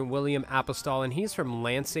born William Apostol, and he's from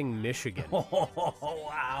Lansing, Michigan. Oh,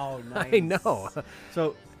 wow, nice. I know.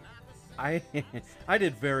 So, I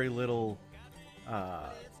did very little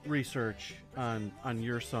research on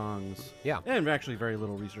your songs. Yeah. And actually very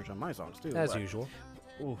little research on my songs, too. As but- usual.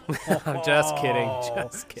 Ooh. I'm just kidding.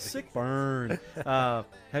 Just kidding. Sick burn. Have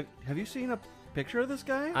you seen a picture of this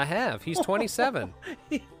guy? I have. He's 27.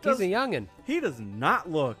 He's a youngin'. He does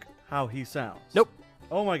not look how he sounds. Nope.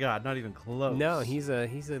 Oh my God, not even close. No, he's a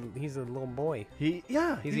little boy. He's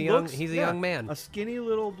He's a young man. A skinny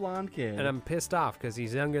little blonde kid. And I'm pissed off because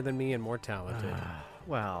he's younger than me and more talented.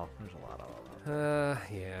 well, there's a lot of them.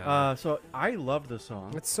 Yeah. So I love this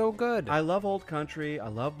song. It's so good. I love old country. I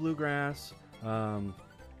love bluegrass.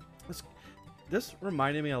 This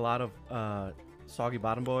reminded me a lot of Soggy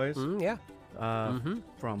Bottom Boys Yeah.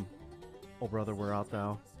 from Oh Brother Where Art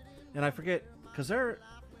Thou, and I forget because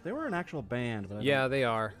they were an actual band. But Yeah, they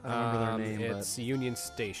are. I don't remember their name, It's Union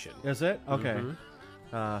Station. is it okay?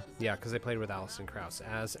 Yeah, because they played with Alison Krauss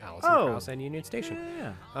as Alison Oh. Krauss and Union Station.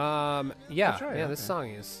 Yeah. Yeah, That's right, yeah. This okay. song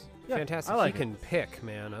is Yeah, fantastic. I like he can pick,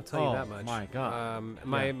 man. I'll tell Oh, you that much. my God.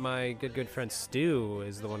 My good friend Stu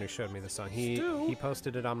is the one who showed me this song. Stu? He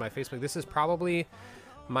posted it on my Facebook. This is probably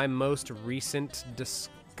my most recent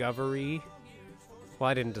discovery. Well,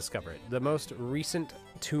 I didn't discover it. The most recent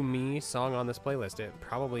to me song on this playlist. It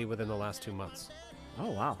probably within the last 2 months. Oh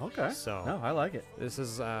wow. Okay. So- no, I like it. This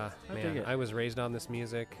is dig man. it. I was raised on this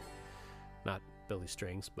music, not Billy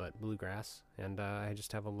Strings, but bluegrass, and I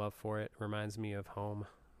just have a love for it. Reminds me of home,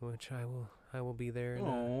 which I will be there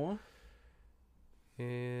Oh.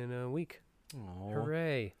 in a week. Oh.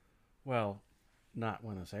 Hooray! Well, not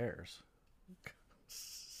when this airs.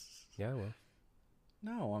 Yeah, I will.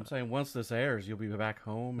 No, I'm saying once this airs, you'll be back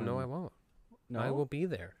home. No, and- I won't. No? I will be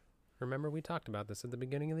there. Remember, we talked about this at the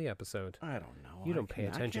beginning of the episode. I don't know. You I don't pay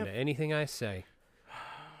can't- I attention to can't- anything I say.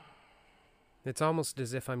 It's almost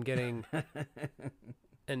as if I'm getting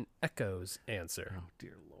an Echoes answer Oh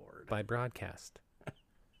dear Lord. by broadcast.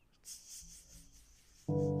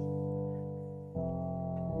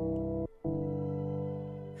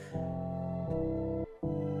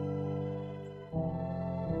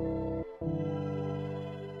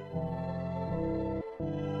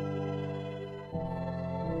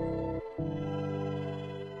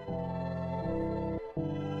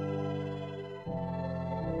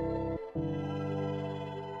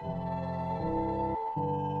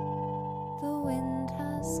 The wind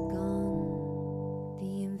has gone,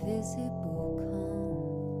 the invisible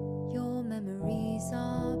come, your memories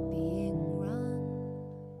are being run.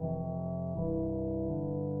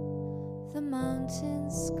 The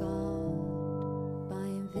mountains scarred by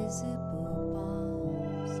invisible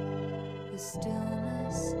bars, the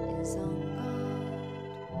stillness is on guard.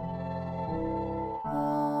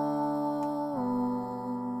 Oh,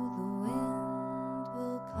 the wind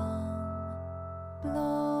will come,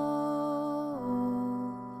 blow,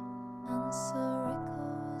 answer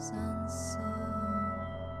echoes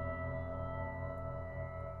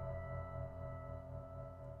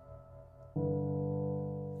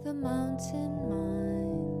mountain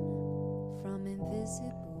mine from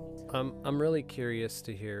invisible. I'm really curious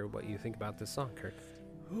to hear what you think about this song, Kirk,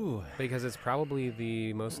 Ooh. because it's probably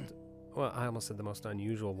the most. Well, I almost said the most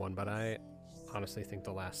unusual one, but I honestly think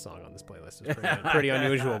the last song on this playlist is pretty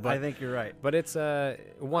unusual. But I think you're right. But it's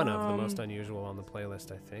one of the most unusual on the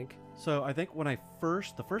playlist, I think. So I think when the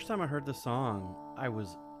first time I heard the song,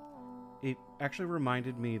 it actually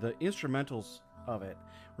reminded me, the instrumentals of it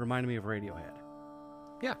reminded me of Radiohead.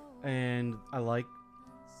 Yeah. And I like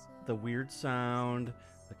the weird sound,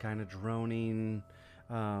 the kind of droning.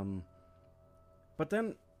 But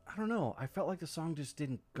then, I don't know, I felt like the song just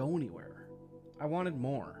didn't go anywhere. I wanted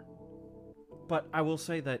more. But I will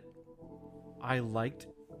say that I kind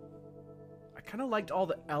of liked all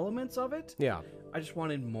the elements of it. Yeah. I just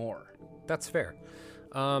wanted more. That's fair.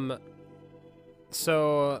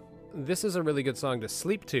 So this is a really good song to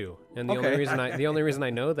sleep to, and the only reason I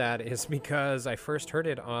know that is because I first heard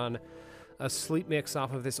it on a sleep mix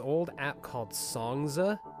off of this old app called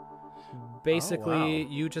Songza. Basically,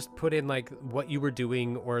 you just put in like what you were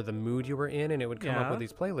doing or the mood you were in, and it would come up with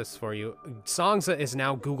these playlists for you. Songza is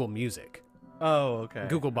now Google Music. Oh, okay.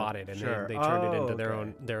 Google bought it, and they turned it into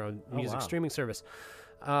their own music streaming service.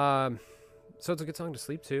 So it's a good song to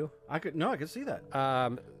sleep to. I could see that.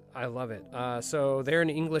 I love it. So they're an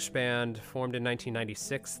English band formed in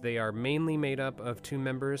 1996. They are mainly made up of two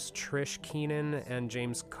members, Trish Keenan and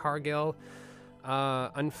James Cargill.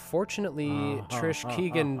 Unfortunately, Trish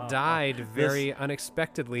Keegan died very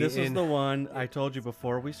unexpectedly. This is the one I told you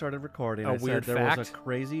before we started recording. A weird there fact? was a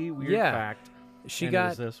crazy weird fact. She and got it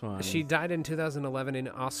was this one. She died in 2011 in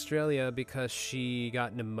Australia because she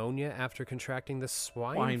got pneumonia after contracting the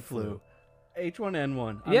swine flu.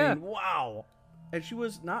 H1N1. Yeah. I mean, wow. And she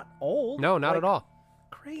was not old. No, not at all.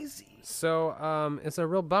 Crazy. So it's a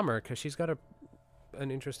real bummer because she's got an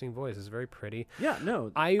interesting voice. It's very pretty. Yeah,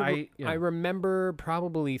 no. I remember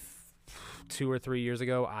probably 2 or 3 years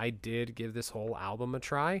ago, I did give this whole album a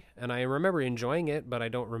try, and I remember enjoying it, but I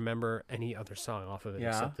don't remember any other song off of it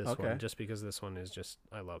except this one, just because this one is just,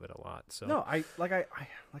 I love it a lot. So no, I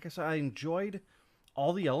said, I enjoyed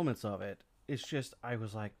all the elements of it. It's just, I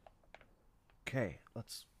was like, okay,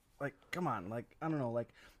 let's, like, come on, like, I don't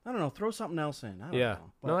know, throw something else in. I don't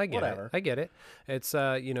know. But No, I get whatever. it. I get it. It's,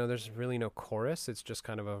 there's really no chorus. It's just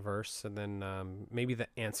kind of a verse. And then maybe the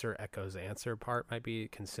answer echoes answer part might be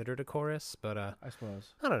considered a chorus. But I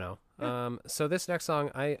suppose. I don't know. Yeah. So this next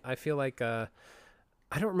song, I feel like I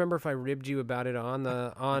don't remember if I ribbed you about it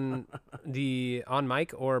on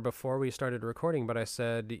mic or before we started recording, but I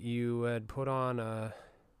said you had put on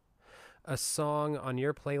a song on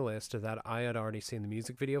your playlist that I had already seen the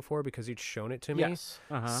music video for because you'd shown it to me. Yes.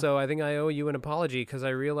 So I think I owe you an apology because I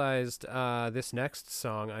realized this next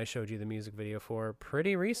song I showed you the music video for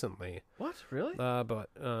pretty recently. What? Really? But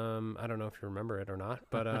I don't know if you remember it or not.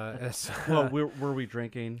 But well, were we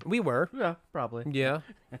drinking? We were. Yeah, probably. Yeah,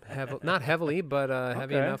 not heavily, but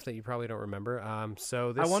heavy enough that you probably don't remember.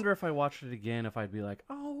 So this, I wonder if I watched it again, if I'd be like,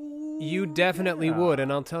 oh. You definitely would,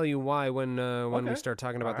 and I'll tell you why when we Okay. start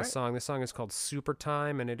talking about the Alright. song. This song is called Super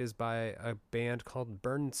Time, and it is by a band called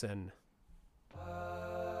Burnson.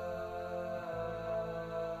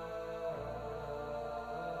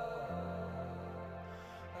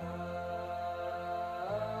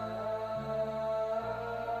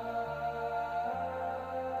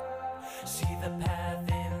 See the path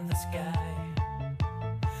in the sky.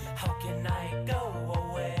 How can I go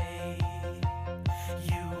away?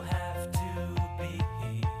 You have to be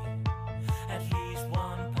at least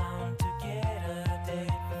 1 pound to get a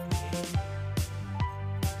date with me.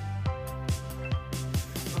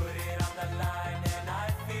 Put it on the line and I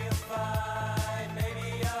feel fine. Maybe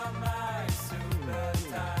you're my super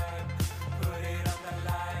time. Put it on the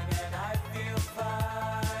line and I feel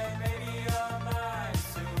fine. Maybe you're my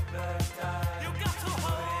super time. You got to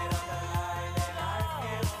put it on the line and I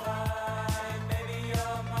feel fine. Maybe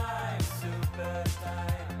you're my super time.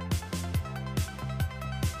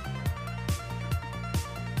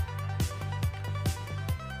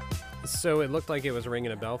 So it looked like it was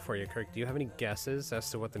ringing a bell for you, Kirk. Do you have any guesses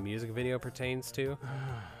as to what the music video pertains to?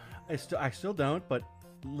 I still don't, but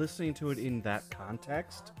listening to it in that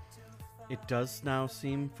context, it does now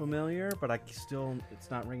seem familiar, but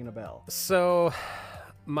it's not ringing a bell. So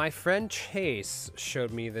my friend Chase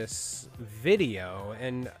showed me this video,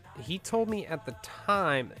 and he told me at the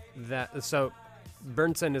time that, so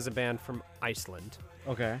Burnson is a band from Iceland.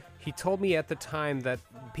 Okay. He told me at the time that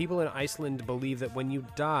people in Iceland believe that when you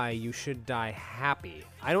die, you should die happy.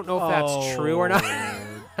 I don't know if that's true or not.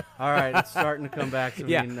 All right, it's starting to come back to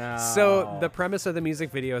Yeah. me now. So the premise of the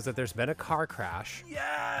music video is that there's been a car crash.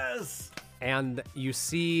 Yes! and you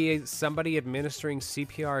see somebody administering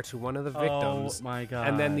CPR to one of the victims. Oh my god!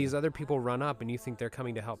 And then these other people run up, and you think they're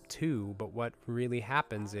coming to help too. But what really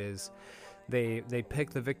happens is they pick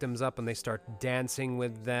the victims up and they start dancing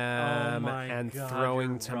with them and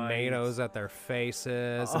throwing tomatoes at their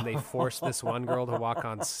faces. And they force this one girl to walk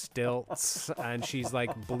on stilts, and she's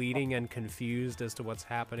like bleeding and confused as to what's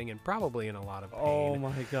happening and probably in a lot of pain. Oh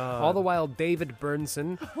my god! All the while, David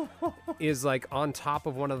Bernson is like on top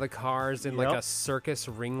of one of the cars in like a circus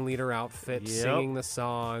ringleader outfit, singing the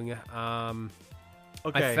song.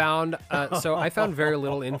 Okay. I found I found very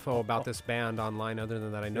little info about this band online, other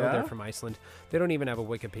than that I know they're from Iceland. They don't even have a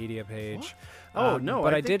Wikipedia page. Oh no!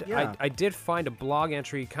 But I did find a blog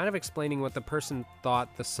entry kind of explaining what the person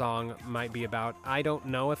thought the song might be about. I don't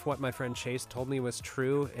know if what my friend Chase told me was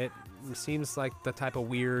true. It seems like the type of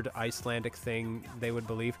weird Icelandic thing they would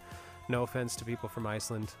believe. No offense to people from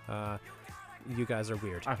Iceland. You guys are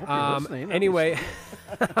weird. I hope you're listening. Anyway,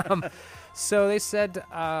 so they said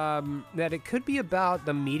that it could be about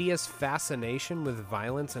the media's fascination with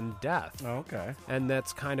violence and death. Okay. And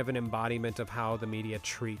that's kind of an embodiment of how the media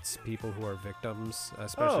treats people who are victims,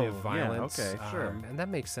 especially of violence. Yeah, okay, sure. And that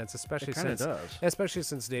makes sense, especially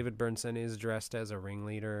since David Bernson is dressed as a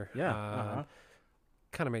ringleader. Yeah.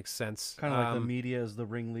 Kind of makes sense. Kind of like the media is the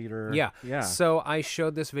ringleader. Yeah. So I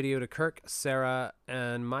showed this video to Kirk, Sarah,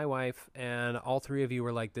 and my wife, and all three of you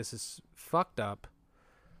were like, "This is fucked up."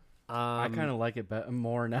 I kind of like it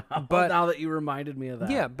more now. But now that you reminded me of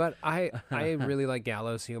that. Yeah, but I really like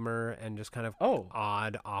gallows humor and just kind of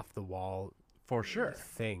odd, off the wall for sure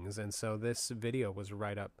things, and so this video was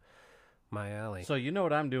right up my alley. So you know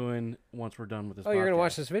what I'm doing once we're done with this podcast. You're going to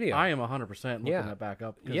watch this video. I am 100% looking it back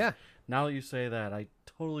up. Yeah. Now that you say that, I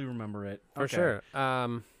totally remember it. For sure.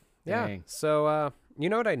 Yeah. Dang. So, you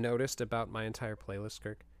know what I noticed about my entire playlist,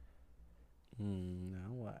 Kirk?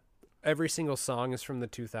 Now what? Every single song is from the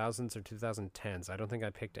 2000s or 2010s. I don't think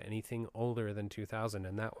I picked anything older than 2000,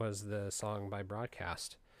 and that was the song by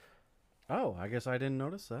Broadcast. Oh, I guess I didn't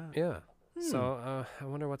notice that. Yeah. So, I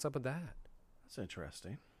wonder what's up with that. That's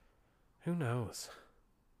interesting. Who knows?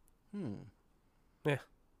 Yeah.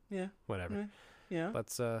 Whatever. Yeah.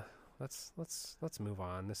 Let's move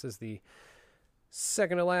on. This is the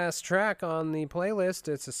second to last track on the playlist.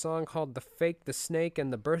 It's a song called "The Fake, the Snake,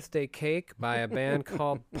 and the Birthday Cake" by a band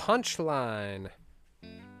called Punchline.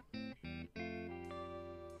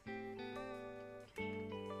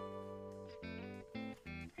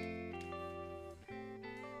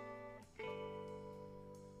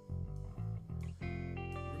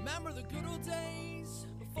 Remember the good old days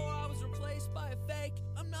before I was replaced by a fake?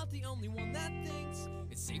 I'm not the only one that thinks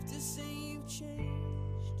it's safe to say you've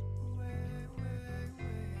changed.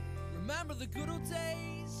 Remember the good old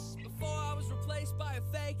days before I was replaced by a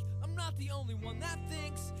fake? I'm not the only one that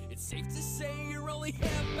thinks it's safe to say you're only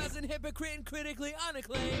hip as an hypocrite and critically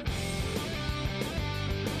unacclaimed.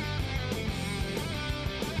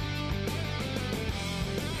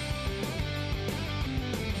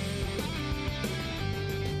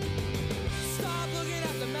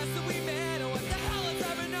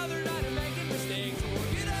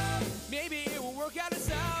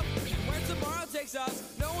 Us,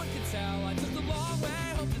 no one can tell. I took the long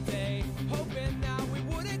way home today, hoping that we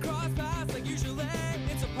wouldn't cross paths like usually.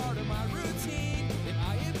 It's a part of my routine that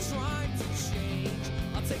I am trying to change.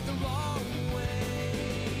 I'll take the long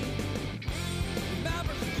way.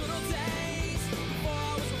 Remember the good old days before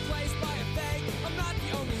I was replaced by a fake? I'm not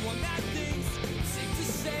the only one that thinks it's safe to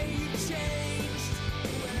say you changed.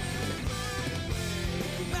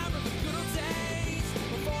 Remember the good old days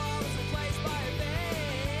before I was replaced by a fake?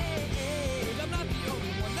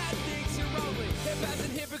 Hip as an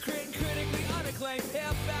hypocrite and critically unacclaimed.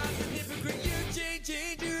 Hip as an hypocrite, you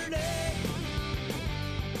change your name.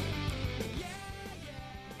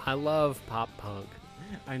 I love pop punk.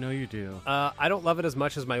 I know you do. I don't love it as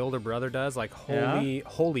much as my older brother does. Like,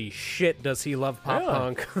 holy shit, does he love pop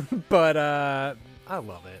punk? But I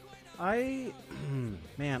love it. I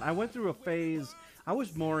went through a phase. I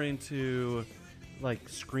was more into like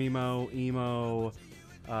screamo, emo.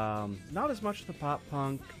 Not as much the pop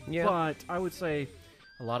punk, but I would say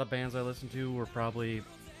a lot of bands I listened to were probably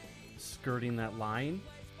skirting that line.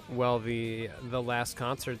 Well, the last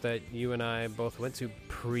concert that you and I both went to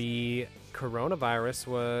pre-coronavirus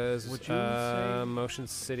was Motion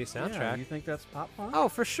City Soundtrack. Yeah, you think that's pop punk? Oh,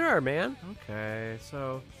 for sure, man. Okay,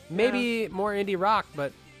 so maybe more indie rock,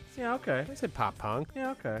 but yeah, okay. I said pop punk.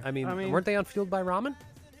 Yeah, okay. I mean, weren't they on Fueled by Ramen?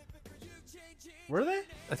 Were they?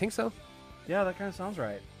 I think so. Yeah, that kind of sounds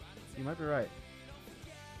right. You might be right.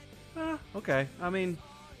 Okay. I mean,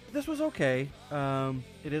 this was okay.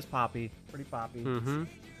 It is poppy. Pretty poppy. Mm-hmm.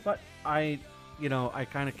 But I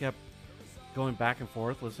kind of kept going back and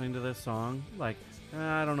forth listening to this song. Like,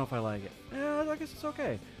 I don't know if I like it. I guess it's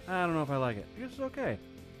okay. I don't know if I like it. I guess it's okay.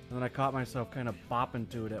 And then I caught myself kind of bopping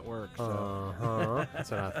to it at work. So.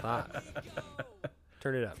 That's what I thought.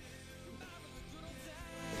 Turn it up.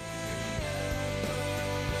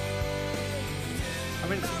 I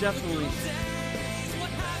mean, it's definitely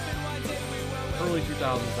early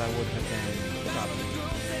 2000s. I would have been probably a little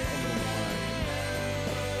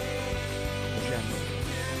more general.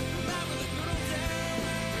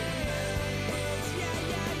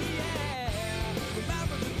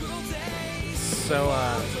 So,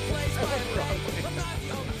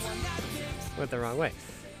 went the wrong way.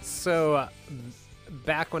 So,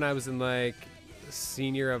 back when I was in like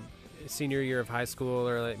senior year of high school,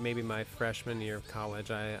 or like maybe my freshman year of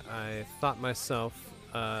college, I thought myself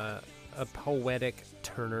a poetic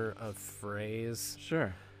turner of phrase.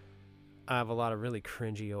 Sure. I have a lot of really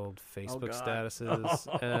cringy old Facebook God.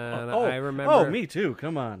 statuses, and I remember. Oh, me too.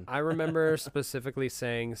 Come on. I remember specifically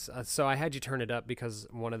saying, so I had you turn it up because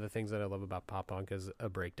one of the things that I love about pop punk is a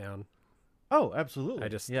breakdown. Oh, absolutely.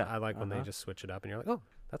 I like when they just switch it up, and you're like, oh,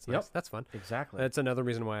 that's nice. Yep. That's fun. Exactly. That's another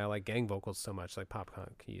reason why I like gang vocals so much. Like pop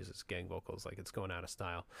punk uses gang vocals, like it's going out of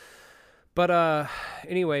style. But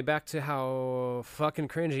anyway, back to how fucking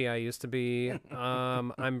cringy I used to be.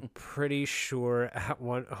 I'm pretty sure at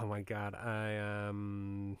one. Oh my god,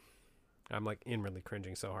 I'm like inwardly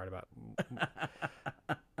cringing so hard about.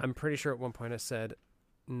 I'm pretty sure at one point I said,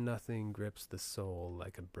 "Nothing grips the soul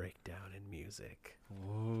like a breakdown in music."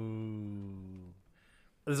 Ooh.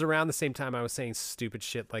 It was around the same time I was saying stupid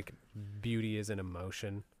shit like "Beauty is an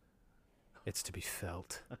emotion; it's to be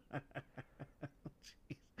felt."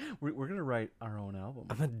 We're going to write our own album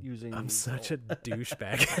I'm such a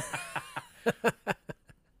douchebag.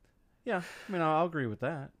 Yeah, I mean, I'll agree with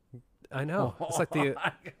that. I know. It's like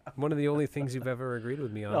one of the only things you've ever agreed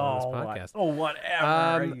with me on this podcast.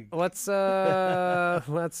 Whatever.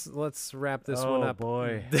 Let's wrap this one up.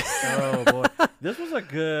 Boy. Oh boy. This was a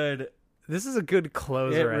good. This is a good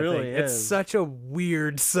closer. It really I think. is. It's such a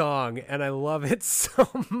weird song, and I love it so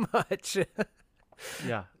much.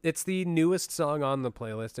 Yeah. It's the newest song on the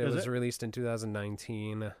playlist. It Is was it? released in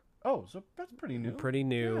 2019. Oh, so that's pretty new. Pretty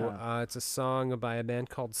new. Yeah. It's a song by a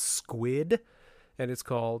band called Squid, and it's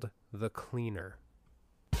called The Cleaner.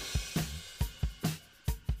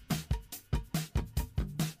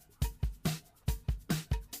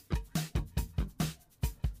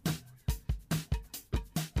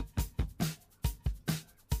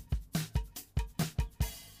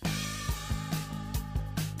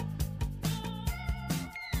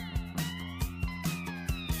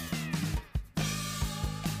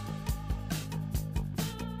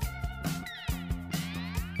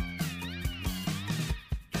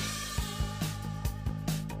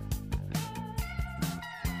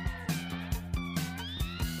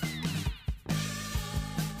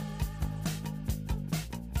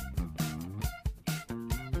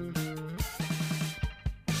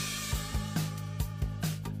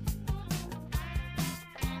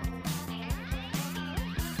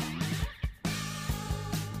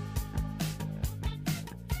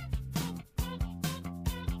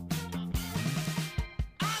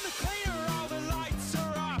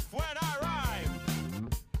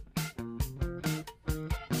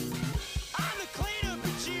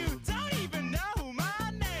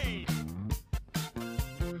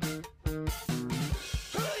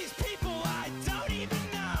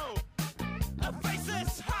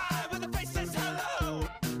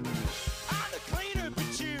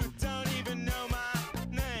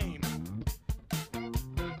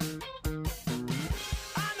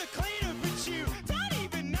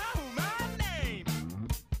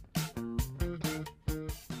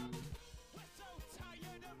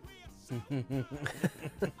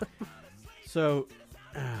 So,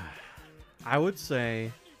 I would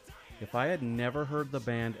say if I had never heard the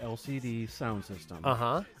band LCD Sound System,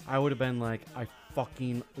 I would have been like, I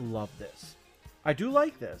fucking love this. I do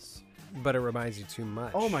like this. But it reminds you too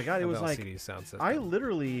much. Oh my god, it was of like LCD Sound System.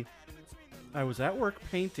 I was at work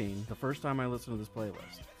painting the first time I listened to this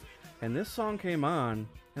playlist, and this song came on,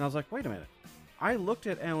 and I was like, wait a minute. I looked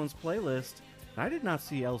at Alan's playlist, and I did not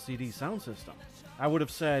see LCD Sound System. I would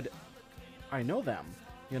have said, I know them,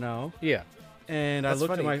 you know? Yeah. And That's I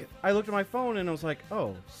looked funny. at my phone, and I was like,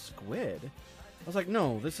 oh, Squid? I was like,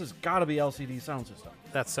 no, this has got to be LCD Sound System.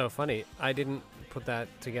 That's so funny. I didn't put that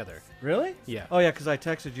together. Really? Yeah. Oh, yeah, because I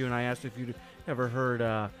texted you, and I asked if you'd ever heard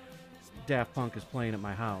Daft Punk is playing at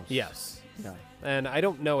my house. Yes. Yeah. And I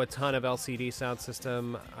don't know a ton of LCD Sound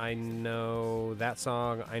System. I know that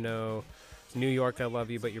song. I know New York, I Love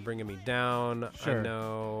You, But You're Bringing Me Down. Sure. I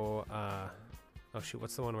know,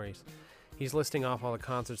 what's the one where he's listing off all the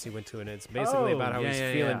concerts he went to, and it's basically about how he's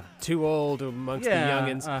feeling too old amongst the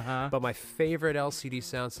youngins. But my favorite LCD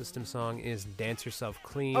Sound System song is Dance Yourself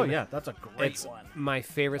Clean. Oh, yeah, that's a great It's one. my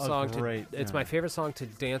favorite song. It's yeah. my favorite song to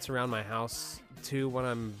dance around my house to when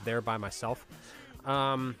I'm there by myself.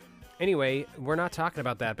 Anyway, we're not talking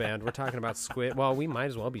about that band. We're talking about Squid. Well, we might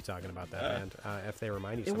as well be talking about that band if they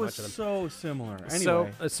remind you so much of them. It was so similar.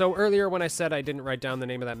 Anyway. So earlier when I said I didn't write down the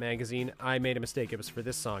name of that magazine, I made a mistake. It was for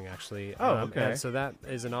this song, actually. Oh, okay. And so that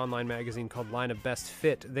is an online magazine called Line of Best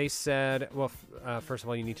Fit. They said, well, first of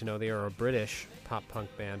all, you need to know they are a British pop-punk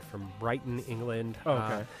band from Brighton, England. Oh,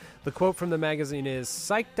 okay. The quote from the magazine is,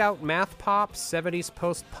 "Psyched out math pop, 70s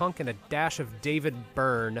post-punk, and a dash of David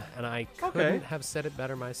Byrne." And I couldn't have said it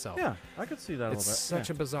better myself. Yeah, I could see that a little It's bit.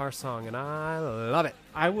 such a bizarre song, and I love it.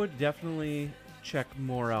 I would definitely check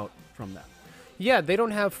more out from them. Yeah, they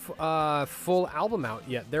don't have full album out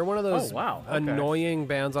yet. They're one of those Okay. annoying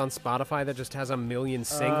bands on Spotify that just has a million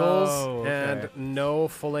singles Oh, okay. and no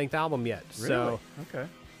full-length album yet. Really? So Okay.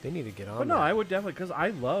 they need to get on But no, that. I would definitely, because I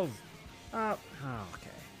love. Okay.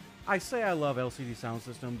 I say I love LCD Sound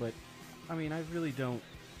System, but I mean, I really don't.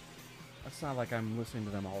 It's not like I'm listening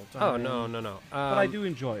to them all the Oh, time. no. But I do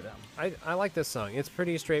enjoy them. I like this song. It's a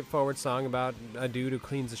pretty straightforward song about a dude who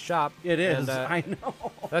cleans a shop. It is. And, I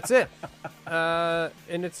know. that's it.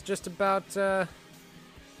 And it's just about,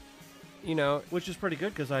 Which is pretty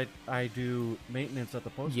good because I do maintenance at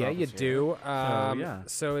the post yeah, office. you here. do. yeah.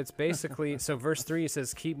 So it's basically, so verse 3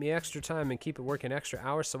 says, "Keep me extra time and keep it working extra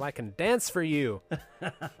hours so I can dance for you.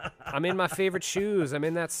 I'm in my favorite shoes. I'm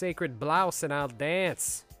in that sacred blouse and I'll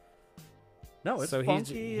dance." No, it's So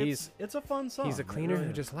funky. he's- it's a fun song. He's a It cleaner really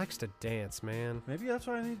who is. just likes to dance, man. Maybe that's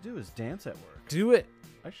what I need to do is dance at work. Do it.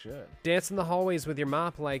 I should. Dance in the hallways with your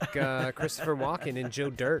mop like Christopher Walken in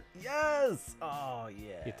Joe Dirt. Yes. Oh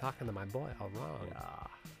yeah. You're talking to my boy all wrong.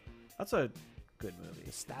 That's a good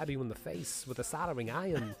movie. Stab you in the face with a soldering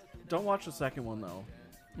iron. Don't watch the second one though.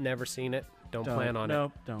 Never seen it. Don't plan on it.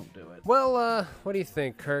 Nope, don't do it. Well, what do you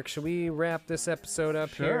think, Kirk? Should we wrap this episode up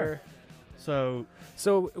Sure. here?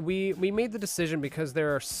 So we made the decision because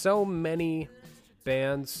there are so many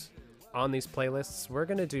bands on these playlists. We're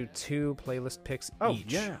gonna do 2 playlist picks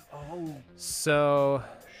each. yeah. Oh So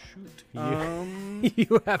shoot.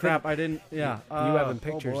 you haven't Crap, I didn't. Yeah. you haven't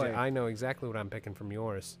picked yours boy. yet. I know exactly what I'm picking from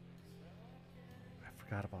yours. I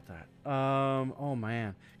forgot about that. Oh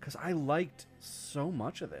man, because I liked so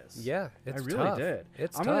much of this. Yeah, it's I really tough. did.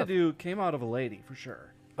 It's I'm tough. gonna do "Came Out of a Lady" for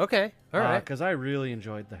sure. Okay, all right. Because I really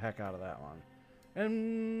enjoyed the heck out of that one.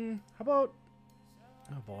 And how about?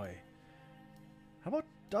 Oh boy. How about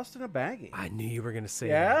 "Dust in a Baggie"? I knew you were gonna say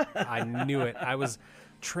Yeah? that. I knew it. I was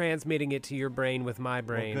transmitting it to your brain with my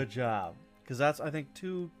brain. Well, good job. Because that's, I think,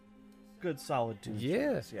 2 good solid tunes.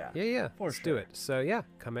 Yeah, Yeah. For Let's sure. do it. So yeah,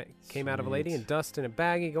 came out of a lady Sweet. and "Dust in a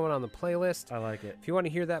Baggie" going on the playlist. I like it. If you want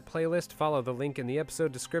to hear that playlist, follow the link in the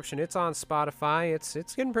episode description. It's on Spotify. It's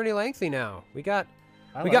getting pretty lengthy now. We've got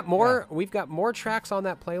more tracks on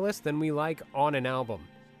that playlist than we like on an album.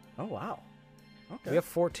 Oh wow. Okay. We have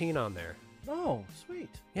 14 on there. Oh, sweet.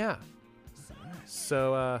 Yeah.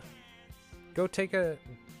 So go take a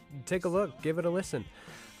look, give it a listen.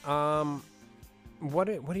 What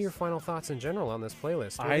are your final thoughts in general on this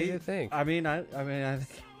playlist? What do you think? I mean, I think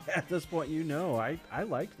at this point, I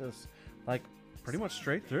liked this, like, pretty much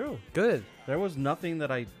straight through. Good. There was nothing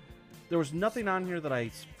on here that I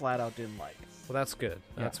flat out didn't like. Well, that's good.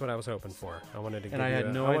 That's what I was hoping for. I wanted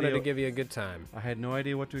to give you a good time. I had no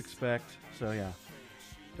idea what to expect, so yeah.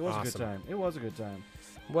 It was a good Awesome. time. It was a good time.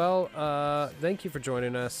 Well, thank you for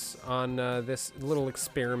joining us on this little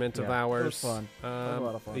experiment of Yeah, it was ours. fun. It was a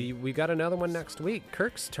lot of fun. We got another one next week,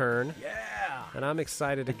 Kirk's turn, Yeah. and I'm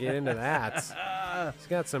excited to get into that. He's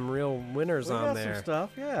got some real winners We on got there. some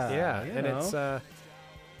stuff, yeah. Yeah, you and know,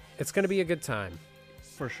 it's going to be a good time.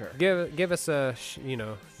 for sure. Give us an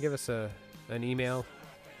email.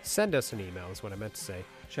 Send us an email is what I meant to say.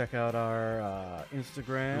 Check out our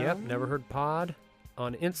Instagram. Yep, Never Heard Pod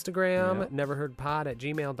on Instagram, Yep.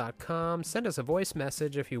 neverheardpod@gmail.com. Send us a voice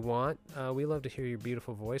message if you want. We love to hear your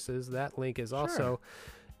beautiful voices. That link is also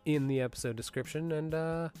in the episode description, and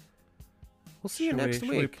we'll see you next Should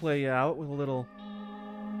we week. play out with a little?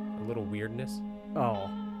 A little weirdness. Oh,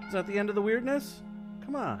 is that the end of the weirdness?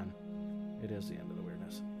 Come on, it is the end of the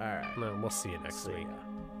weirdness. All right. No, we'll see you next See week. ya.